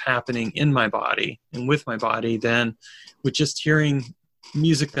experience happening in my body and with my body than with just hearing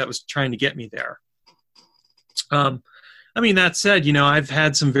music that was trying to get me there. I mean, that said, I've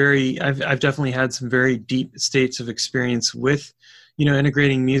definitely had some very deep states of experience with,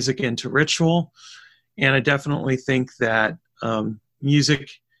 integrating music into ritual. And I definitely think that music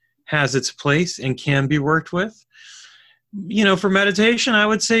has its place and can be worked with. For meditation, I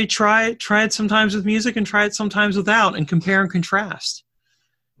would say try it sometimes with music and try it sometimes without, and compare and contrast.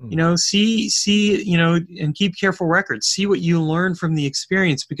 See, and keep careful records. See what you learn from the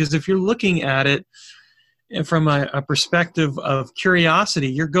experience, because if you're looking at it from a perspective of curiosity,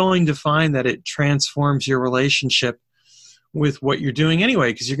 you're going to find that it transforms your relationship with what you're doing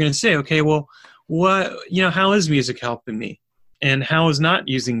anyway, because you're going to say, okay, well, how is music helping me? And how is not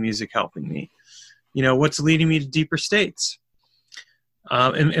using music helping me? What's leading me to deeper states?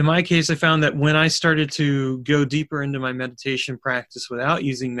 In my case, I found that when I started to go deeper into my meditation practice without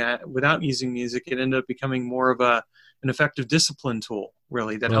using music, it ended up becoming more of an effective discipline tool,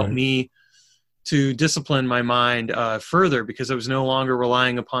 really, that helped me to discipline my mind further, because I was no longer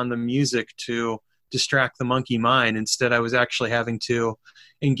relying upon the music to distract the monkey mind. Instead, I was actually having to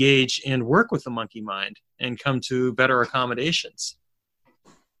engage and work with the monkey mind and come to better accommodations.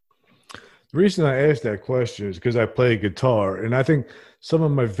 The reason I asked that question is because I play guitar, and I think some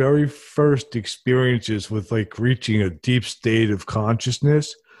of my very first experiences with like reaching a deep state of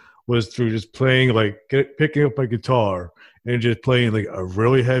consciousness was through just playing, picking up my guitar and just playing like a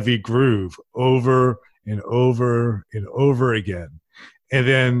really heavy groove over and over and over again. And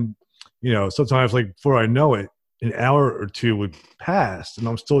then, sometimes like before I know it, an hour or two would pass and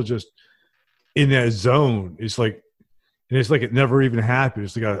I'm still just in that zone. It's like it never even happened.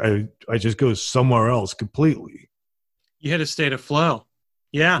 It's like I just go somewhere else completely. You hit a state of flow.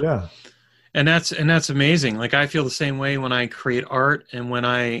 Yeah. And that's amazing. Like I feel the same way when I create art and when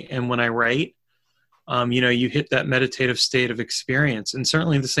I write. You hit that meditative state of experience, and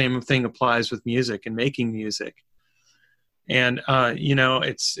certainly the same thing applies with music and making music. And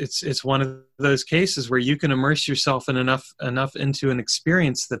it's one of those cases where you can immerse yourself in enough into an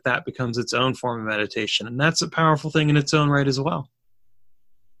experience that becomes its own form of meditation, and that's a powerful thing in its own right as well.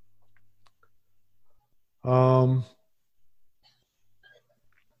 Um,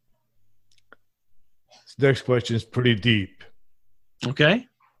 this next question is pretty deep. Okay.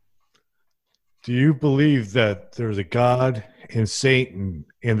 Do you believe that there's a God and Satan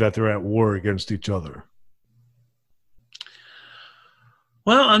and that they're at war against each other?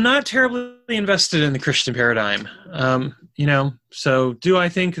 Well, I'm not terribly invested in the Christian paradigm. So do I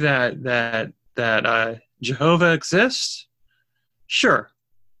think that Jehovah exists? Sure.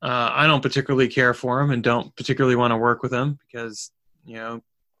 I don't particularly care for him and don't particularly want to work with him because, he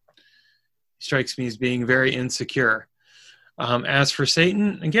strikes me as being very insecure. As for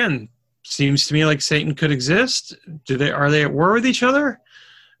Satan, again, seems to me like Satan could exist. Are they at war with each other?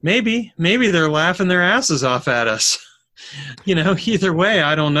 Maybe they're laughing their asses off at us. Either way,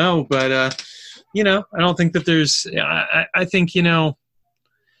 I don't know. But, I don't think that I think,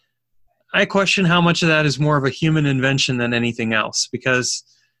 I question how much of that is more of a human invention than anything else, because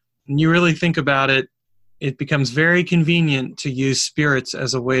when you really think about it, it becomes very convenient to use spirits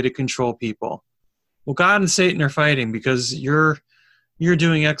as a way to control people. Well, God and Satan are fighting because you're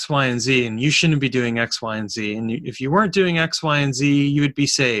doing X, Y, and Z, and you shouldn't be doing X, Y, and Z. And if you weren't doing X, Y, and Z, you would be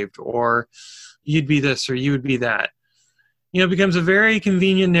saved, or you'd be this, or you would be that. It becomes a very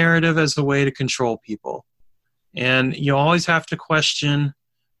convenient narrative as a way to control people. And you always have to question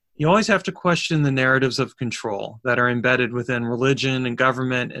the narratives of control that are embedded within religion and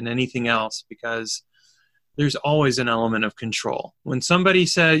government and anything else, because there's always an element of control. When somebody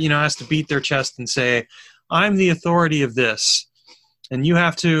has to beat their chest and say, I'm the authority of this, and you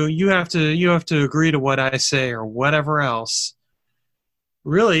have to agree to what I say or whatever else,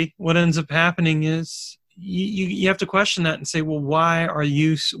 really what ends up happening is you have to question that and say, well, why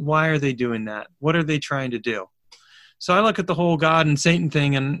are they doing that? What are they trying to do? So I look at the whole God and Satan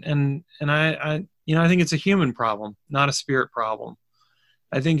thing, and I think it's a human problem, not a spirit problem.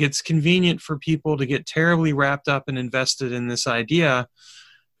 I think it's convenient for people to get terribly wrapped up and invested in this idea,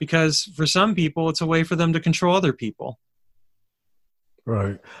 because for some people, it's a way for them to control other people.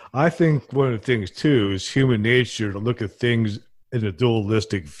 Right. I think one of the things too is human nature to look at things in a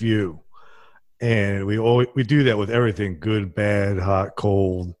dualistic view, and we do that with everything: good, bad, hot,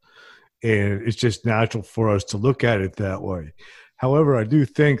 cold. And it's just natural for us to look at it that way. However, I do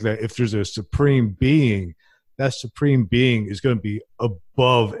think that if there's a supreme being, that supreme being is going to be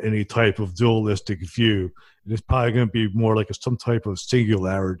above any type of dualistic view. It's probably going to be more like some type of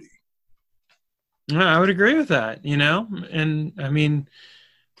singularity. I would agree with that, and I mean,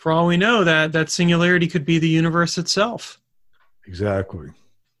 for all we know, that singularity could be the universe itself. Exactly.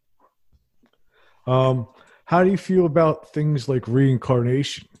 How do you feel about things like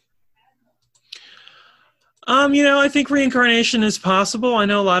reincarnation? I think reincarnation is possible. I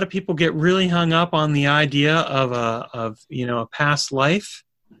know a lot of people get really hung up on the idea of a past life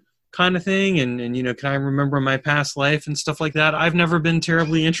kind of thing, and can I remember my past life and stuff like that. I've never been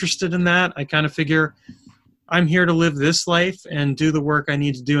terribly interested in that. I kind of figure I'm here to live this life and do the work I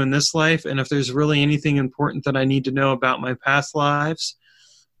need to do in this life, and if there's really anything important that I need to know about my past lives,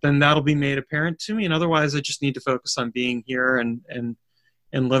 then that'll be made apparent to me, and otherwise I just need to focus on being here and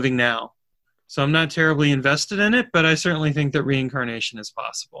living now. So I'm not terribly invested in it, but I certainly think that reincarnation is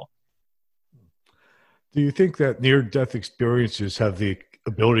possible. Do you think that near-death experiences have the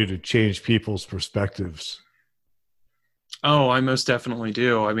ability to change people's perspectives? Oh, I most definitely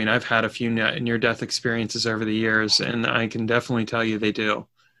do. I mean, I've had a few near-death experiences over the years, and I can definitely tell you they do.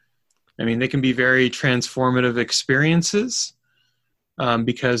 I mean, they can be very transformative experiences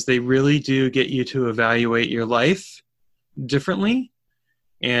because they really do get you to evaluate your life differently.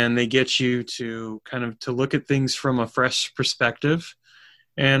 And they get you to to look at things from a fresh perspective.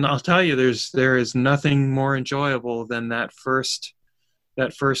 And I'll tell you, there is nothing more enjoyable than that first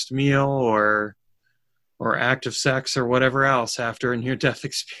meal or act of sex or whatever else after a near-death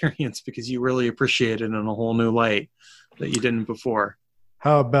experience, because you really appreciate it in a whole new light that you didn't before.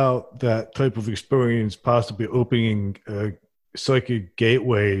 How about that type of experience possibly opening a psychic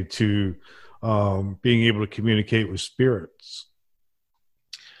gateway to being able to communicate with spirits?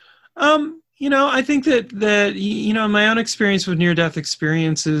 I think that in my own experience with near-death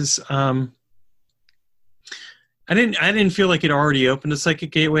experiences, I didn't feel like it already opened a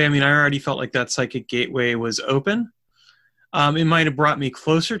psychic gateway. I mean, I already felt like that psychic gateway was open. It might have brought me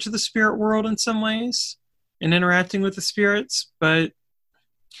closer to the spirit world in some ways in interacting with the spirits, but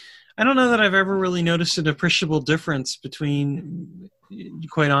I don't know that I've ever really noticed an appreciable difference between,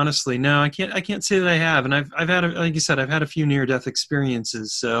 quite honestly. No, I can't say that I have. And I've had, like you said, I've had a few near-death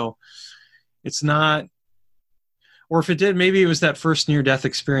experiences, so it's not, or if it did, maybe it was that first near-death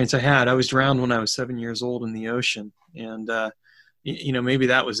experience I had. I was drowned when I was 7 years old in the ocean, and maybe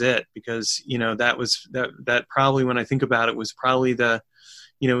that was it, because, that probably, when I think about it, was probably it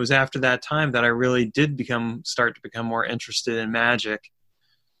was after that time that I really did start to become more interested in magic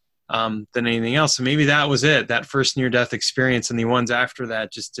than anything else. So maybe that was it, that first near-death experience, and the ones after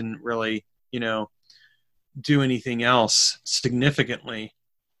that just didn't really, do anything else significantly,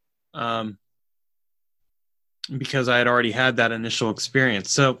 because I had already had that initial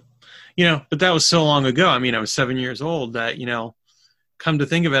experience. So, but that was so long ago. I mean, I was 7 years old that, come to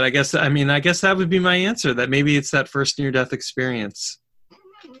think of it, I guess that would be my answer, that maybe it's that first near-death experience.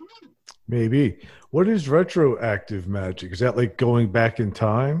 Maybe. What is retroactive magic? Is that like going back in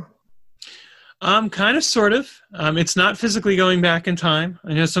time? Kind of, sort of. It's not physically going back in time.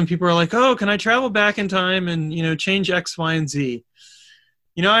 I know some people are like, "Oh, can I travel back in time and change X, Y, and Z?"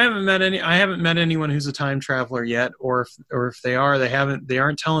 I haven't met anyone who's a time traveler yet, or if they are, they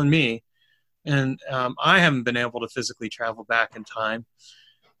aren't telling me, and I haven't been able to physically travel back in time.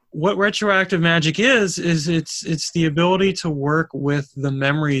 What retroactive magic is it's the ability to work with the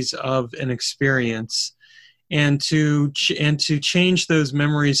memories of an experience, and to change those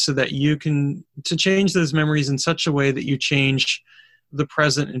memories so that to change those memories in such a way that you change the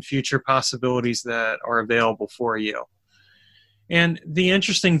present and future possibilities that are available for you. And the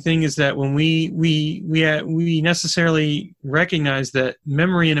interesting thing is that when we necessarily recognize that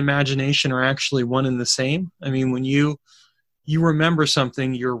memory and imagination are actually one and the same. I mean, when you remember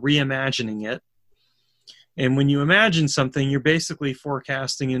something, you're reimagining it. And when you imagine something, you're basically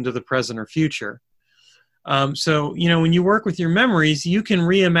forecasting into the present or future. So, when you work with your memories, you can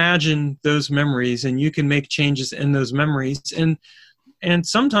reimagine those memories, and you can make changes in those memories. And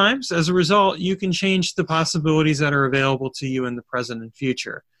sometimes, as a result, you can change the possibilities that are available to you in the present and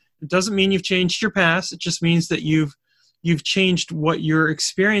future. It doesn't mean you've changed your past. It just means that you've changed what your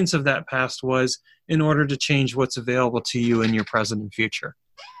experience of that past was in order to change what's available to you in your present and future.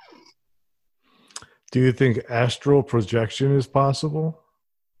 Do you think astral projection is possible?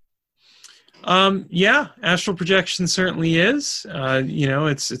 Yeah, astral projection certainly is.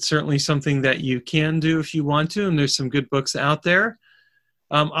 It's certainly something that you can do if you want to, and there's some good books out there.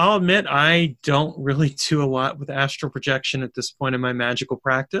 I'll admit I don't really do a lot with astral projection at this point in my magical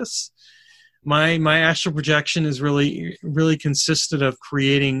practice. My astral projection is really consisted of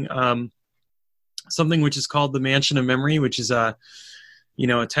creating something which is called the Mansion of Memory, which is a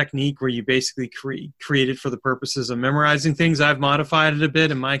technique where you basically create it for the purposes of memorizing things. I've modified it a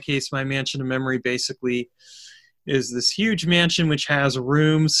bit. In my case, my Mansion of Memory basically is this huge mansion which has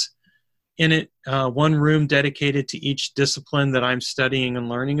rooms in it, one room dedicated to each discipline that I'm studying and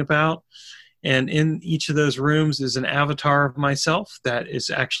learning about. And in each of those rooms is an avatar of myself that is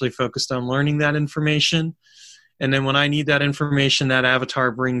actually focused on learning that information. And then when I need that information, that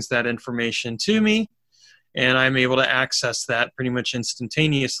avatar brings that information to me, and I'm able to access that pretty much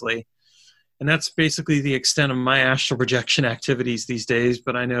instantaneously. And that's basically the extent of my astral projection activities these days,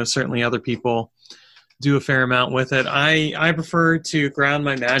 but I know certainly other people do a fair amount with it. I prefer to ground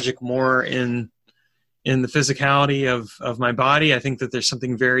my magic more in the physicality of my body. I think that there's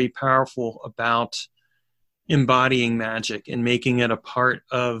something very powerful about embodying magic and making it a part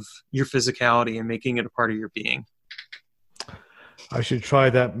of your physicality and making it a part of your being. I should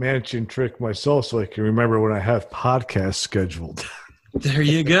try that mansion trick myself so I can remember when I have podcasts scheduled. There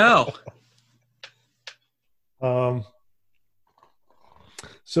you go.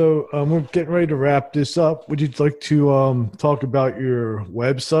 So we're getting ready to wrap this up. Would you like to talk about your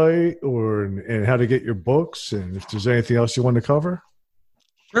website and how to get your books, and if there's anything else you want to cover?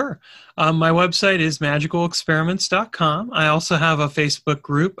 Sure. My website is magicalexperiments.com. I also have a Facebook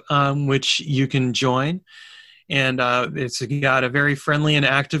group which you can join. And it's got a very friendly and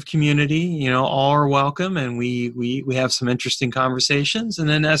active community. All are welcome, and we have some interesting conversations. And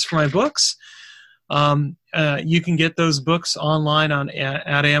then as for my books, you can get those books online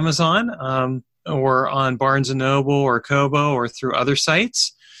at Amazon or on Barnes & Noble or Kobo or through other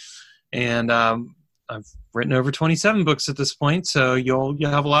sites. And I've written over 27 books at this point, so you'll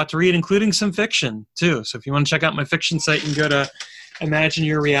have a lot to read, including some fiction too. So if you want to check out my fiction site, you can go to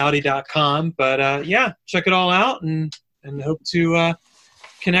imagineyourreality.com. But check it all out, and hope to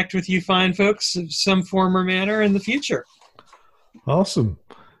connect with you fine folks of some form or manner in the future. Awesome.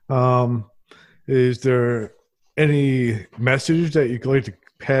 Is there any message that you'd like to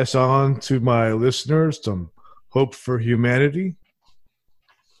pass on to my listeners, some hope for humanity?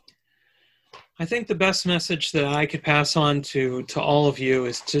 I think the best message that I could pass on to all of you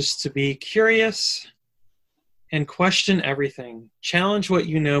is just to be curious and question everything. Challenge what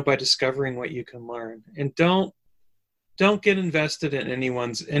you know by discovering what you can learn. And don't get invested in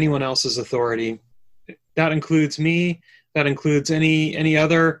anyone else's authority. That includes me. That includes any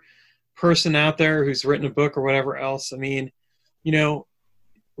other person out there who's written a book or whatever else. I mean, you know,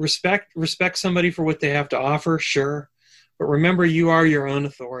 respect somebody for what they have to offer, sure. But remember, you are your own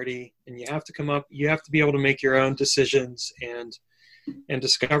authority, and you have to be able to make your own decisions and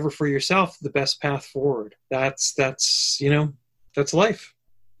discover for yourself the best path forward. That's life.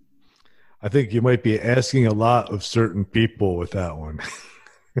 I think you might be asking a lot of certain people with that one.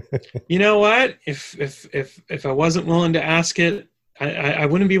 You know what? If I wasn't willing to ask it, I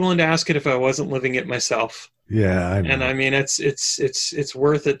wouldn't be willing to ask it if I wasn't living it myself. Yeah, I know. And I mean, it's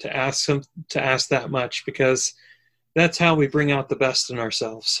worth it to ask that much, because that's how we bring out the best in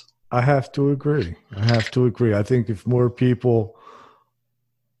ourselves. I have to agree. I think if more people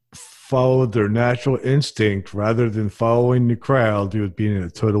followed their natural instinct rather than following the crowd, they would be in a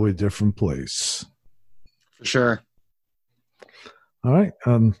totally different place. For sure. All right.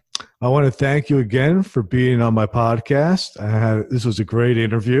 I want to thank you again for being on my podcast. This was a great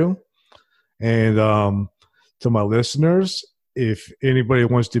interview. And to my listeners, if anybody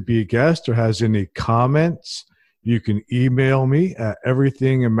wants to be a guest or has any comments, you can email me at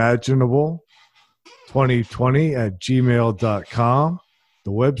everythingimaginable2020@gmail.com.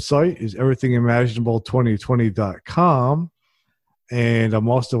 The website is everythingimaginable2020.com. And I'm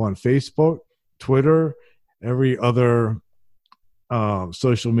also on Facebook, Twitter, every other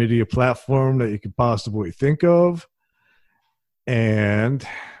social media platform that you could possibly think of. And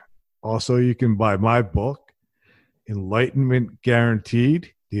also you can buy my book, Enlightenment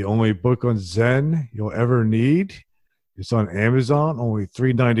Guaranteed, the only book on Zen you'll ever need. It's on Amazon, only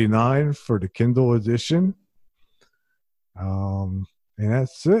 $3.99 for the Kindle edition. And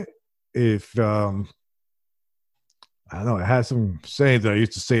that's it. If I don't know, I had some saying that I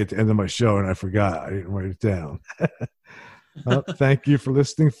used to say at the end of my show and I forgot. I didn't write it down. Well, thank you for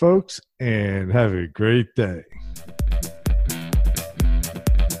listening, folks, and have a great day.